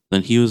смог,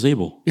 then He was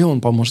able, и Он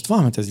поможет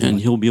вам это and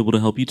сделать. He'll be able to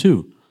help you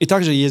too. И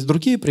также есть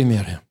другие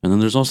примеры. And then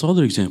there's also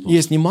other examples.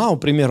 Есть немало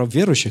примеров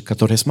верующих,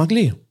 которые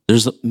смогли.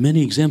 There's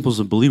many examples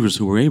of believers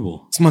who were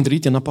able.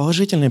 Смотрите на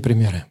положительные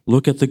примеры.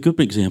 Look at the good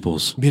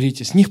examples.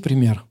 Берите с них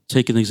пример.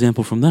 Take an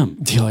example from them.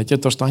 Делайте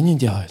то, что они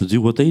делают. To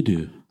do what they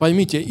do.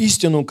 Поймите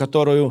истину,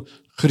 которую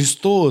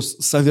Христос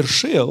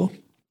совершил.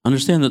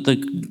 Understand that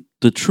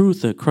the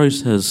truth that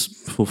Christ has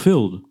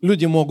fulfilled,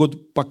 Люди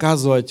могут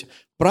показывать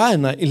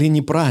правильно или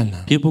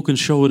неправильно. people can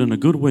show it in a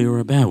good way or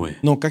a bad way.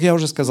 Но, как я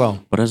уже сказал,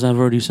 But as I've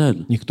already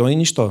said, никто и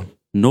ничто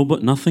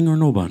nothing or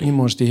не nobody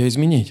может ее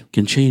изменить.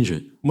 can change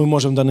it. Мы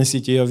можем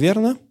доносить ее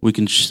верно, We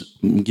can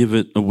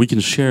we can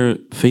share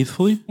it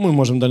faithfully, мы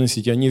можем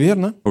доносить ее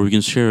неверно, or we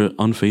can share it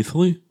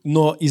unfaithfully,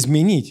 но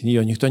изменить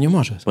ее никто не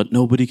может. but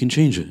nobody can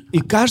change it. И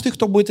каждый,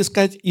 кто будет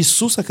искать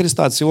Иисуса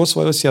Христа от всего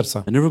своего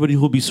сердца, And everybody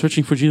who will be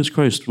searching for Jesus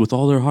Christ with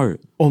all their heart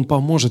Он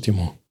поможет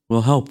ему,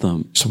 will help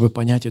them. чтобы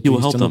понять эту He will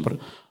help истину. them.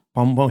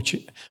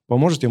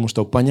 Поможет ему,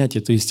 чтобы понять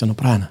эту истину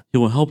правильно. He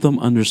will help them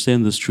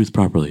understand this truth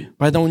properly.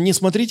 Поэтому не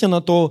смотрите на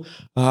то,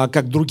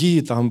 как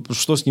другие там,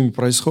 что с ними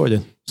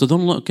происходит. So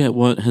don't look at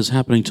what is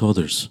happening to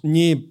others.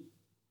 Не,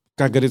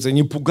 как говорится,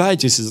 не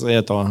пугайтесь из-за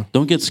этого.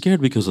 Don't get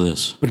scared because of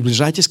this.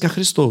 Приближайтесь ко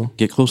Христу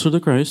Get closer to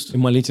Christ и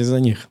молитесь за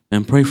них,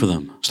 and pray for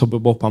them, чтобы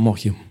Бог помог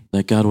им.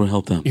 that God will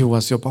help them, И у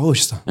вас все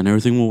получится. and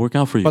everything will work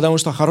out for you. Потому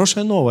что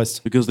хорошая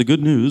новость Because the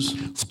good news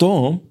в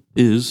том,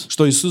 is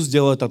что Иисус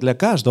сделал это для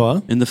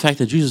каждого, in the fact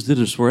that Jesus did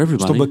this for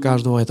чтобы everybody,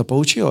 каждого это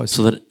получилось.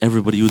 so that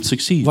everybody would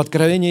succeed. В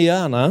Откровении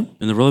Иоанна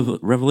In the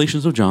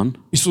revelations of John,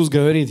 Иисус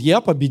говорит, я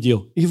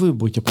победил, и вы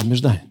будете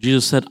побеждать.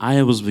 Jesus said,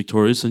 I was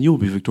victorious, and you will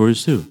be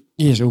victorious too,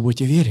 Если вы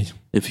будете верить,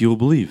 if you will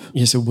believe,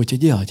 если вы будете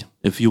делать,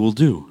 if you will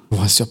do, у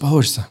вас все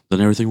получится. then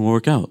everything will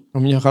work out. У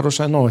меня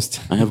хорошая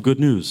новость. I have good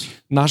news.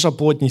 Наша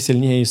плоть не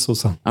сильнее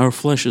Иисуса. Our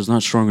flesh is not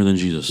stronger than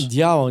Jesus.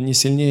 Дьявол не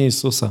сильнее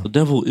Иисуса. The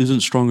devil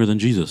isn't stronger than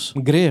Jesus.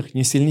 Грех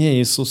не сильнее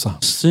Иисуса.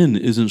 Sin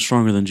isn't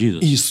stronger than Jesus.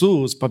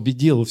 Иисус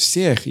победил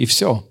всех и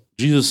все.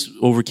 Jesus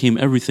overcame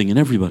everything and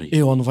everybody,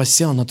 И Он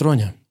воссел на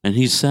троне. and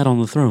he sat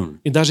on the throne.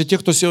 И даже те,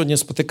 кто сегодня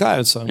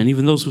спотыкаются, And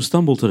even those who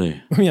stumble today,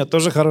 у меня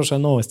тоже хорошая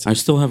новость. I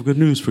still have good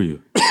news for you.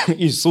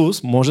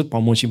 Иисус может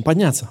помочь им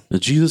подняться, That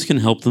Jesus can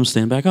help them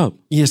stand back up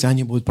если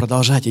они будут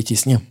продолжать идти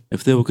с Ним.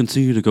 if they will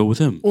continue to go with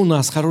him. У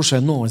нас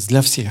хорошая новость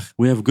для всех,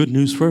 We have good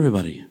news for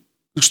everybody,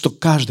 что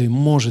каждый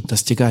может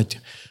достигать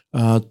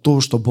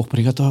то, что Бог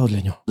приготовил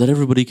для него. that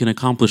everybody can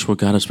accomplish what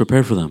God has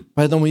prepared for them.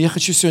 Поэтому я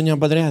хочу сегодня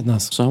ободрять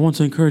нас. So I want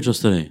to encourage us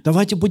today.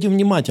 Давайте будем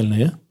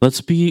внимательны,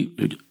 Let's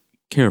be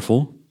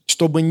careful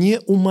чтобы не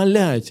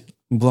умалять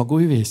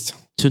благую весть.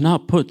 to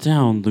not put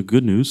down the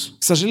good news.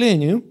 К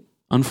сожалению,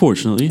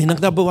 Unfortunately,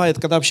 иногда бывает,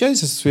 когда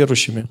общаешься с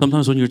верующими,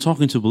 sometimes when you're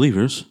talking to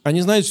believers,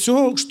 они знают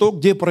все, что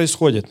где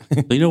происходит.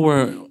 they know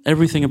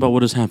everything about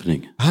what is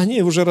happening.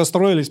 Они уже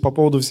расстроились по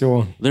поводу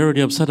всего. They're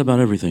already upset about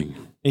everything.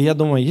 И я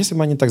думаю, если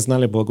бы они так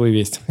знали благую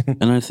весть,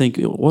 And I think,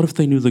 what if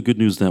they knew the good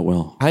news that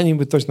well? они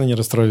бы точно не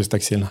расстроились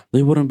так сильно.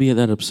 They wouldn't be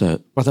that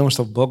upset, Потому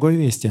что в благой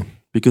вести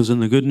because in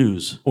the good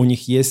news, у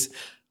них есть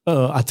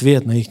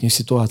ответ на их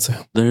ситуацию.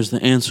 there's the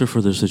answer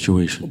for their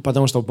situation.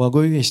 Потому что в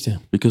благой вести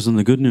Because in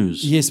the good news,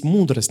 есть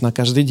мудрость на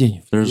каждый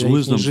день в there's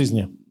их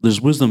жизни.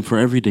 there's wisdom for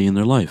every day in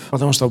their life.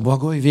 Потому что в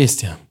благой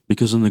вести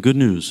Because in the good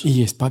news,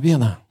 есть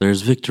победа.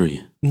 there's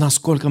victory.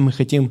 Насколько мы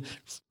хотим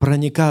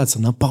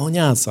проникаться,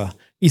 наполняться,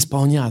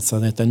 исполняться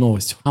этой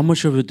новостью, How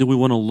much of it do we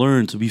want to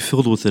learn to be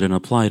filled with it and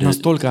apply it?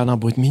 настолько она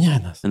будет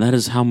менять нас. And that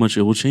is how much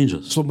it will change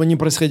us. Что бы ни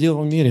происходило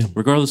в мире,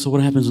 Regardless of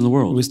what happens in the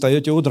world, вы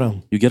встаете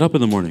утром, you get up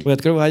in the morning, вы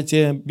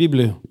открываете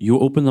Библию, you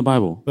open the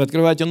Bible, вы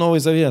открываете Новый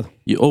Завет,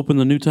 you open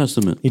the New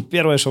Testament, и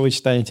первое, что вы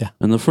читаете,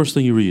 and the first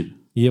thing you read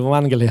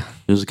Евангелие,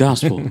 is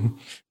gospel,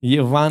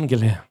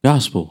 Евангелие,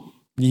 gospel,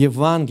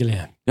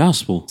 Евангелие.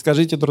 gospel.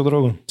 Скажите друг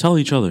другу, Tell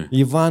each other,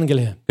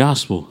 Евангелие.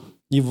 gospel.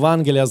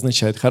 Евангелие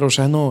означает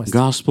хорошая новость.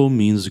 Gospel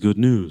means good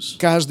news.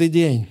 Каждый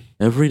день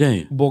Every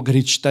day, Бог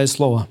говорит, читай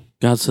Слово.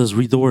 God says,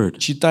 read the Word.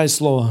 Читай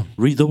Слово.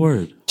 Read the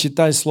Word.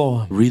 Читай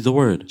Слово. Read the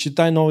Word.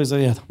 Читай Новый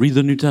Завет. Read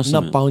the New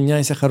Testament.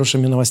 Наполняйся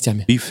хорошими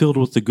новостями. Be filled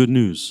with the good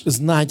news.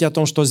 Знайте о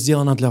том, что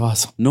сделано для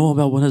вас. Know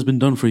about what has been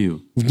done for you.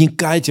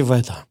 Вникайте в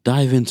это.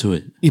 Dive into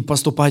it И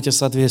поступайте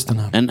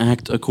соответственно. and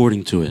act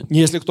according to it.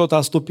 Если кто-то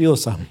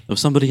оступился, If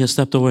somebody has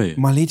stepped away,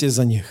 молитесь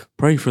за них,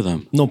 pray for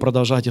them, но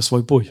продолжайте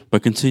свой путь.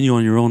 but continue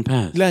on your own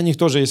path. Для них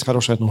тоже есть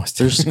хорошая новость.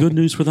 There's good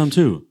news for them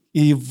too,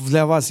 И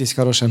для вас есть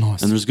хорошая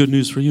новость. and there's good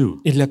news for you,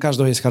 И для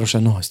каждого есть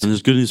хорошая новость. and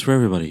there's good news for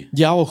everybody.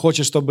 Дьявол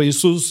хочет, чтобы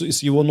Иисус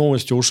с его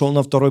новостью ушел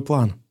на второй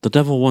план. The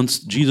devil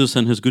wants Jesus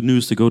and his good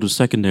news to go to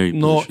secondary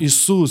Но position.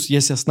 Иисус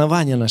есть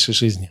основание нашей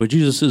жизни. But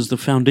Jesus is the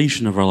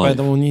foundation of our life,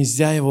 Поэтому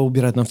нельзя его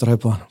убирать на второй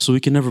план. so we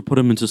can never put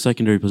him into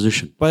secondary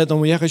position.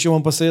 Поэтому я хочу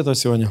вам посоветовать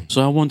сегодня.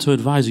 So I want to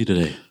advise you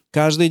today,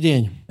 Каждый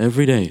день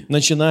every day,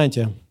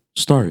 начинайте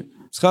start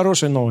с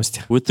хорошей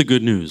новости. with the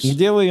good news.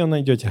 Где вы ее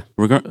найдете?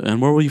 And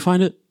where will you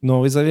find it?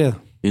 Новый Завет.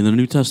 In the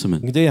New Testament.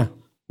 Где?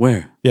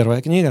 Where?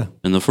 Первая книга.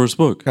 In the first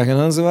book. Как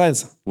она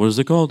называется? What is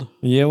it called?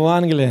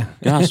 Евангелие.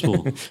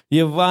 Gospel.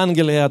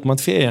 Евангелие от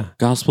Матфея.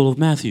 Gospel of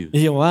Matthew.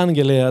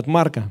 Евангелие от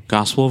Марка.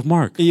 Gospel of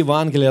Mark.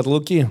 Евангелие от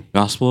Луки.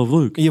 Gospel of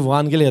Luke.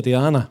 Евангелие от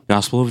Иоанна.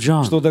 Gospel of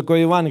John. Что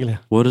такое Евангелие?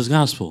 What is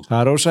gospel?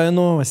 Хорошая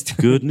новость.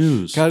 Good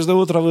news. Каждое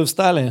утро вы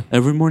встали.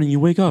 Every morning you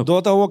wake up.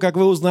 До того, как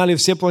вы узнали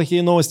все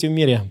плохие новости в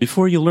мире,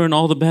 Before you learn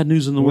all the bad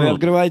news in the вы world,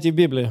 открываете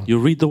Библию.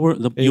 you read the word,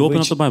 you open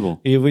up the Bible,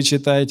 И вы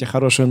читаете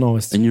хорошую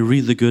новость. and you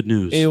read the good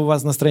news, И у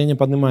вас настроение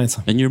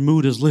поднимается. and your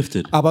mood is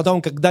lifted. А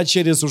потом, когда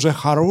через уже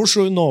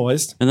хорошую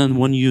новость, And then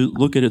when you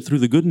look at it through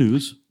the good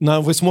news,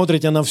 вы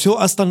смотрите на все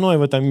остальное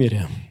в этом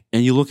мире,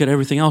 and you look at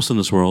everything else in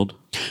this world,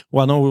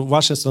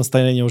 ваше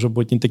состояние уже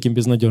будет не таким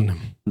безнадежным.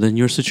 then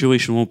your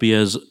situation won't be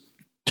as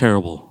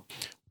terrible.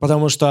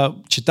 Потому что,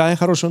 читая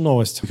хорошую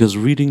новость, Because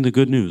reading the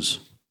good news,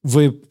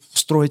 вы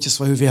строите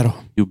свою веру,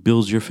 you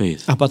build your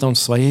faith. а потом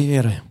своей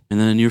верой And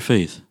then in your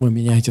faith, вы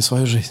меняете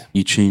свою жизнь.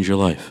 you change your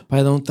life.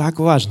 Поэтому так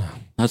важно,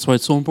 That's why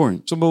it's so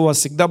important чтобы у вас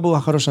всегда было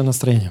хорошее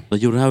настроение. that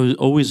you would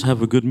always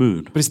have a good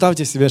mood.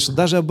 Представьте себе, что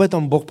даже об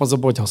этом Бог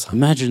позаботился.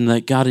 Imagine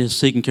that God is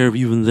taking care of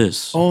even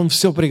this. Он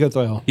все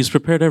приготовил. He's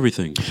prepared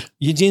everything.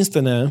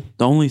 Единственное,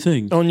 The only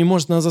thing Он не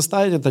может нас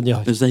заставить это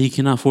делать. is that He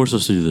cannot force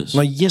us to do this.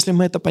 Но если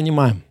мы это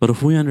понимаем, But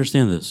if we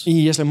understand this, и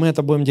если мы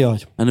это будем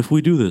делать, and if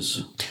we do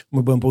this,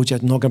 мы будем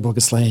получать много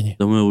благословений.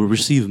 then we will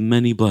receive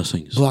many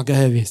blessings.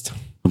 Благая весть.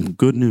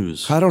 Good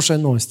news. Хорошая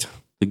новость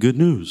The good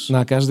news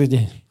на каждый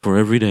день. for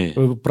every day.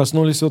 Вы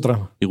проснулись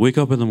утром, You wake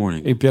up in the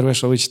morning, и первое,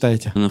 что вы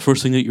читаете, and the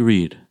first thing that you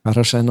read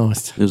хорошая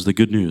новость. is the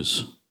good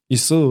news.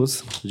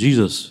 Иисус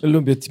Jesus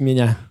любит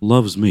меня.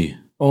 loves me.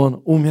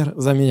 Он умер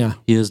за меня,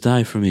 He has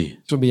died for me,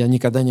 чтобы я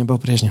никогда не был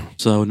прежним,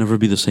 so I would never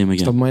be the same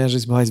чтобы again. моя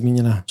жизнь была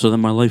изменена, So that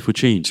my life would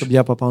change, чтобы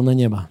я попал на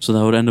небо, so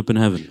that I would end up in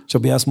heaven,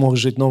 чтобы я смог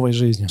жить новой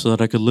жизнью, so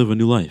that I could live a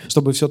new life,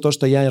 чтобы все то,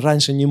 что я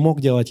раньше не мог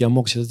делать, я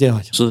мог сейчас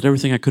сделать. so that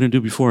everything I couldn't do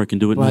before, I can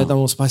do it now.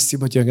 Поэтому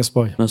спасибо тебе,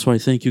 Господь. That's why I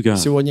thank you, God.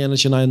 Сегодня я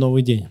начинаю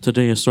новый день,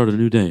 Today I start a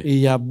new day, и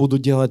я буду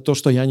делать то,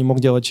 что я не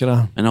мог делать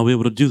вчера. and I'll be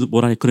able to do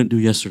what I couldn't do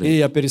И yesterday,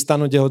 я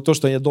перестану делать то,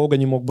 что я долго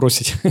не мог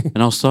бросить. and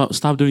I'll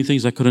stop doing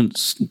things I couldn't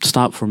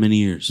stop for many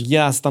years.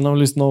 Я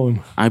становлюсь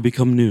новым. I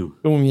become new,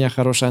 У меня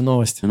хорошая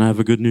новость and I have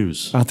a good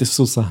news от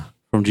Иисуса.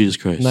 from Jesus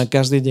Christ. На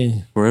каждый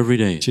день. For every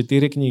day,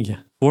 4 книги.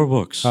 4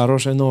 books,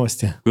 Хорошие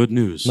новости. good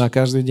news На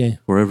каждый день.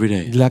 for every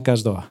day, Для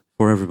каждого.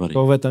 for everybody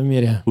Кто в этом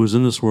мире. who is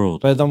in this world.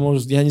 Поэтому,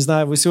 я не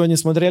знаю, вы сегодня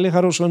смотрели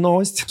хорошую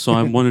новость? So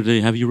I'm wondering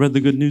today, have you read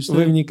the good news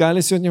Вы today?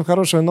 вникали сегодня в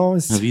хорошую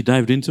новость? Have you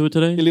dived into it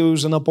today? Или вы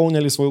уже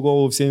наполнили свою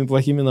голову всеми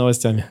плохими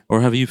новостями?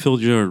 Or have you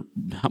filled your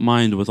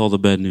mind with all the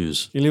bad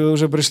news? Или вы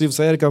уже пришли в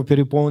церковь,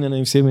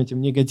 переполненные всем этим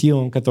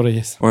негативом, который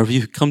есть? Or have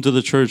you come to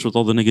the church with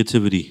all the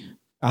negativity?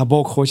 А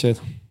Бог хочет,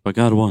 But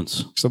God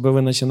wants чтобы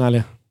вы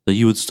начинали that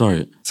you would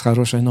start с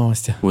хорошей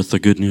новости. with the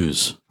good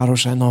news.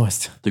 Хорошая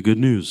новость The good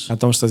news о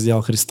том, что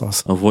сделал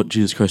Христос. of what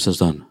Jesus Christ has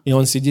done. И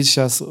Он сидит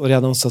сейчас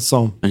рядом с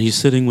Отцом. And He's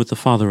sitting with the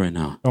Father right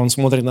now. Он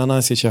смотрит на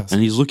нас сейчас. And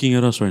He's looking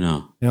at us right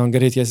now. И Он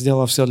говорит, я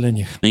сделал все для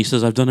них. And He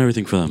says, I've done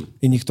everything for them.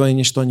 И никто и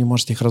ничто не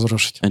может их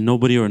разрушить, And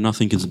nobody or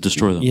nothing can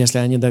destroy them если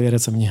они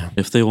доверятся мне.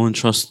 if they will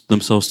entrust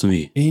themselves to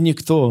me. И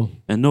никто,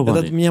 And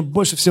это nobody. меня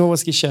больше всего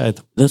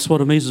восхищает, That's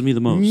what amazes me the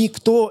most.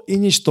 никто и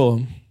ничто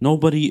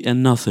Nobody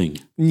and nothing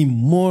не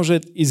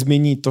может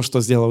изменить то,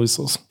 что сделал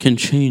Иисус. can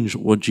change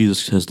what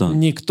Jesus has done.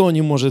 Никто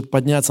не может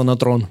подняться на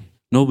трон,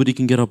 Nobody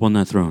can get up on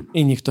that throne.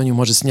 и никто не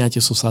может снять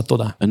Иисуса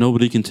оттуда. And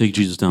nobody can take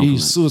Jesus down from it.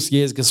 Иисус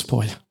есть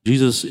Господь.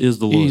 Jesus is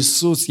the Lord.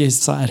 Иисус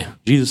есть Царь.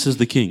 Jesus is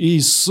the King.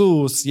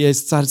 Иисус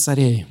есть Царь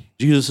царей.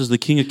 Jesus is the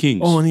King of Kings.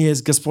 Он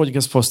есть Господь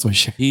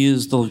господствующий. He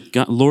is the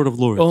Lord of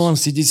Lords. Он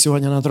сидит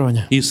сегодня на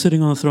троне. He's sitting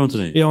on the throne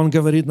today. И Он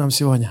говорит нам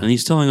сегодня, And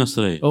He's telling us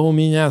today, у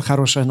меня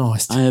хорошая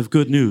новость. I have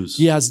good news.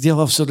 Я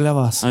сделал все для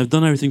вас. I've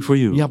done everything for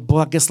you. Я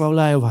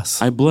благословляю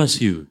вас. I bless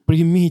you.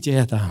 Примите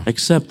это.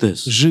 Accept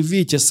this.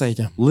 Живите с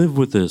этим. Live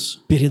with this.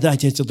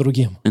 Передайте это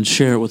другим. And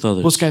share it with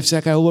others. Пускай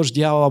всякая ложь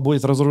дьявола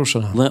будет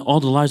разрушена. Let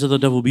all the lies of the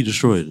devil be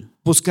destroyed.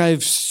 Пускай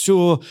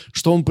все,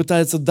 что он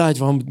пытается дать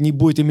вам, не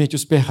будет иметь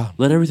успеха.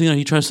 Let everything that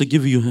he tries to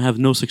give you have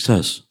no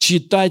success.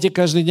 Читайте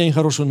каждый день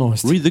хорошую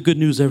новость. Read the good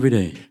news every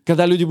day.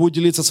 Когда люди будут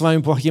делиться с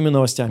вами плохими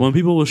новостями, When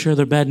people will share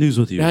their bad news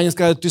with и you, они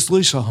скажут, ты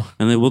слышал?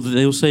 and they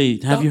will say,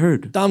 have you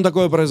heard? Там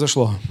такое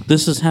произошло.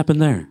 This has happened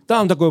there.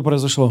 Там такое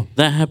произошло.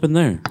 That happened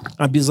there.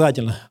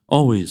 Обязательно.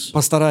 Always.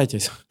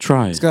 Постарайтесь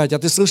Try сказать, а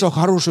ты слышал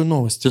хорошую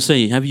новость? to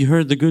say, have you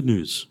heard the good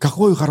news?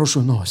 Какую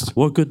хорошую новость?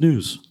 What good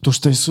news? То,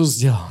 что Иисус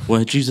сделал.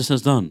 What Jesus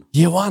has done.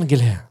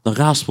 Евангелие. The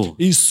gospel.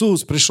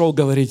 Иисус пришел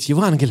говорить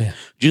Евангелие.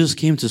 Jesus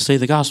came to say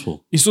the gospel.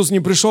 Иисус не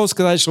пришел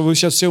сказать, что вы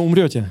сейчас все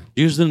умрете.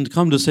 Jesus didn't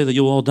come to say that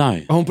you'll all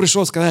die. А Он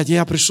пришел сказать,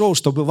 я пришел,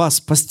 чтобы вас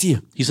спасти.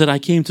 He said, I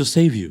came to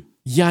save you.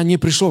 Я не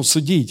пришел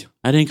судить.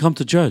 I didn't come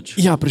to judge.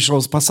 Я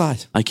пришел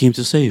спасать. I came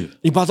to save.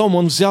 И потом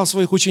Он взял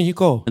своих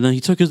учеников. And then he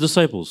took his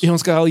disciples И Он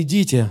сказал,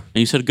 идите.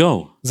 and he said,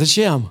 go.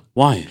 Зачем?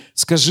 Why?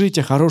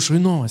 Скажите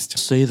хорошую новость.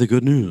 Say the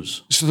good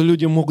news Что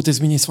люди могут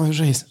изменить свою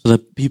жизнь. so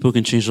that people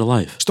can change their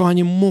life, Что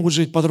они могут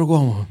жить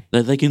по-другому.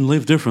 that they can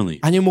live differently.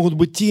 Они могут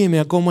быть теми,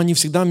 о ком они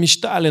всегда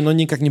мечтали, но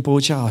никак не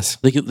получалось.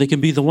 They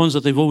can be the ones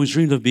that they've always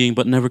dreamed of being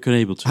but never could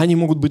able to. Они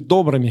могут быть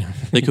добрыми.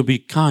 They could be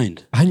kind.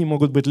 Они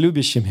могут быть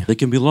любящими. They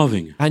can be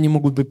loving. Они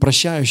могут быть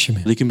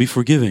прощающими. They can be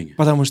forgiving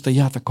Потому что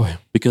я такой.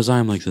 because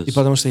I'm like И this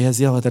потому что я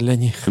сделал это для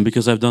них. and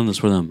because I've done this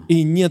for them.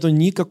 И нету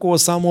никакого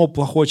самого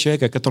плохого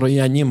человека, которого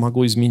я не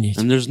могу изменить,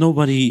 And there's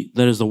nobody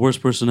that is the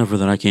worst person ever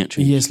that I can't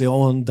change если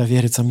он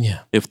доверится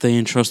мне. if they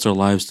entrust their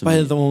lives to me.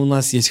 Поэтому у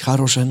нас есть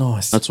хорошая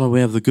новость. That's why we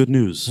have the good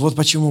news. Вот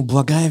почему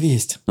благая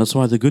весть, That's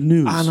why the good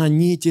news она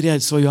не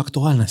теряет свою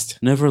актуальность.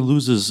 never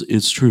loses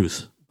its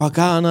truth.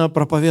 Пока она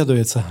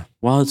проповедуется,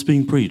 While it's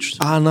being preached,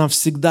 она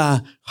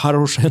всегда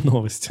хорошая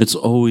новость. it's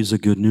always a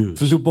good В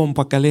news любом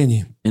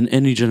поколении. in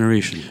any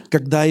generation.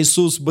 Когда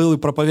Иисус был и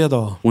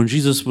проповедовал, When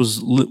Jesus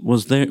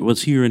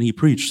was here and he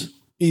preached,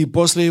 и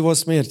после Его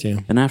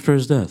смерти, and after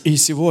his death, и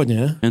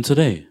сегодня, and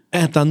today,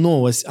 эта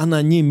новость,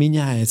 она не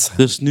меняется.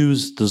 this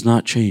news does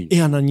not change И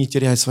она не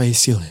теряет своей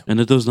силы. and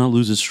it does not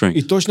lose its И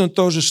strength. точно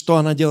то же, что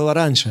она делала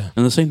раньше,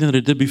 And the same thing that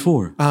it did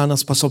before, а она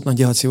способна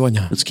делать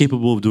сегодня, it's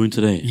capable of doing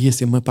today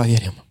если мы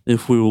поверим,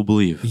 if we will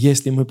believe,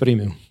 если мы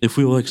примем, if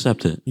we will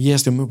accept it,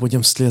 если мы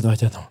будем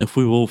следовать этому. if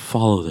we will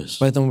follow this.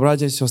 Поэтому,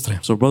 братья и сестры,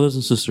 So, brothers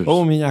and sisters,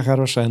 у меня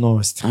хорошая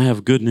новость. I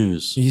have good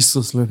news.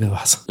 Иисус любит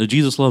вас.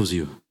 Jesus loves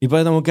you. И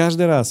поэтому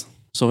каждый раз,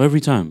 So every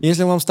time,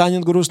 если вам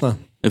станет грустно,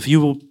 if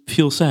you will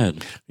feel sad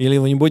или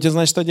вы не будете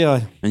знать, что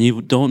делать, and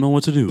you don't know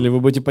what to или do, вы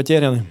будете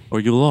потеряны, or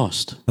you're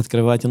lost,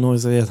 открывайте Новый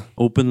Завет.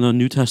 open the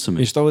New И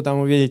Testament. что вы там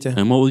увидите?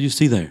 And what will you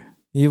see there?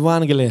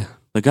 Евангелие.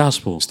 The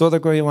gospel. Что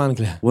такое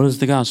Евангелие? What is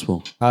the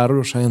gospel?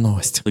 Хорошая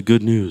новость. The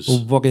good У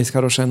news. Бога есть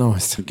хорошая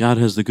новость. God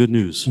has the good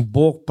news.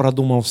 Бог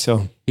продумал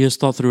все. He has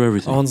thought through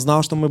everything. Он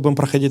знал, что мы будем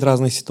проходить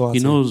разные He ситуации.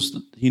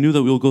 knew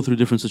that we will go through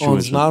different Он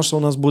situations. знал, что у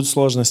нас будут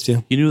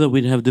сложности. He knew that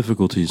we'd have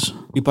difficulties.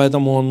 И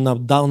поэтому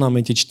Он дал нам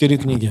эти 4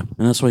 книги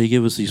And that's why he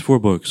gave us these 4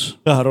 books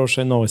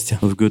хорошей новости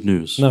of good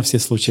news на все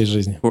случаи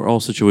жизни. for all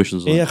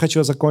situations. И я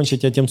хочу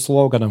закончить этим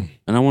слоганом,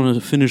 And I want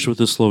to finish with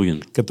this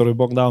slogan который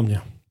Бог дал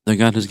мне. that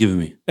God has given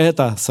me.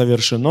 Это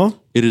совершено,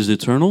 It is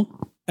eternal.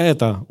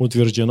 это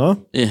утверждено,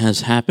 It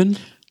has happened.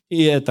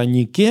 и это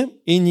никем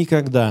и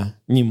никогда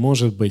не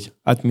может быть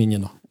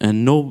отменено.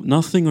 And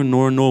nothing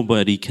or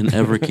nobody can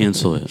ever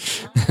cancel it.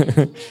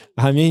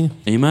 Аминь.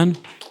 Amen.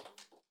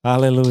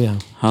 Аллилуйя.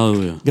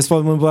 Hallelujah.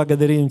 Господь, мы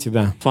благодарим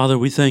Тебя Father,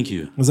 we thank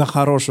you за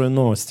хорошую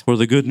новость for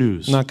the good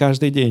news на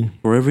каждый день,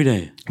 for every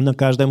day, на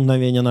каждое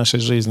мгновение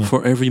нашей жизни.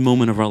 for every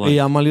moment of our И life.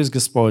 я молюсь,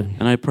 Господь,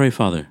 And I pray,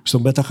 Father,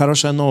 чтобы эта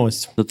хорошая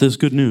новость, that this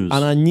good news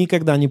она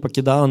никогда не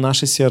покидала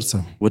наше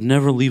сердце, would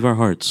never leave our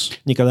hearts.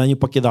 никогда не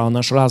покидала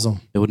наш разум,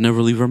 It would never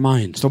leave our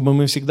mind. чтобы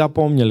мы всегда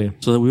помнили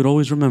So that we would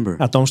always remember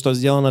о том, что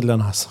сделано для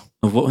нас,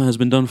 of what has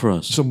been done for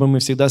us. чтобы мы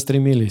всегда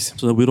стремились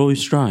So that we'd always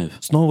strive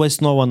снова и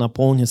снова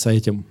наполниться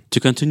этим, to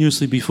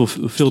continuously be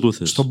filled with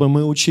this. чтобы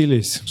мы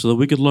учились So that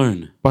we could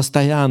learn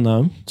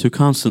постоянно to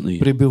constantly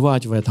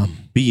пребывать в этом.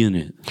 be in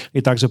it.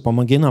 И также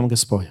помоги нам,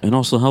 Господь, And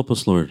also help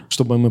us, Lord,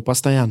 чтобы мы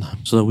постоянно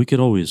so that we could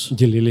always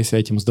делились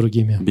этим с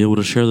другими, be able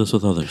to share this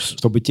with others.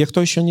 чтобы те,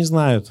 кто еще не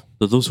знают,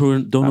 That those who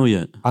don't know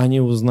yet, они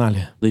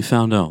узнали they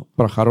found out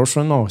про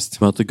хорошую новость,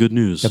 about the good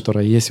news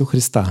которая есть у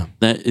Христа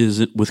that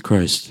is with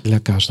Christ для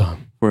каждого.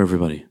 for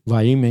everybody.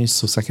 Во имя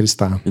Иисуса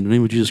Христа. In the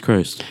name of Jesus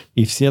Christ.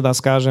 И все да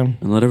скажем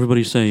And let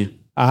everybody say,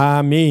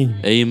 Аминь.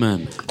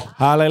 Amen.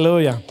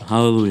 Аллилуйя.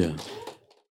 Hallelujah.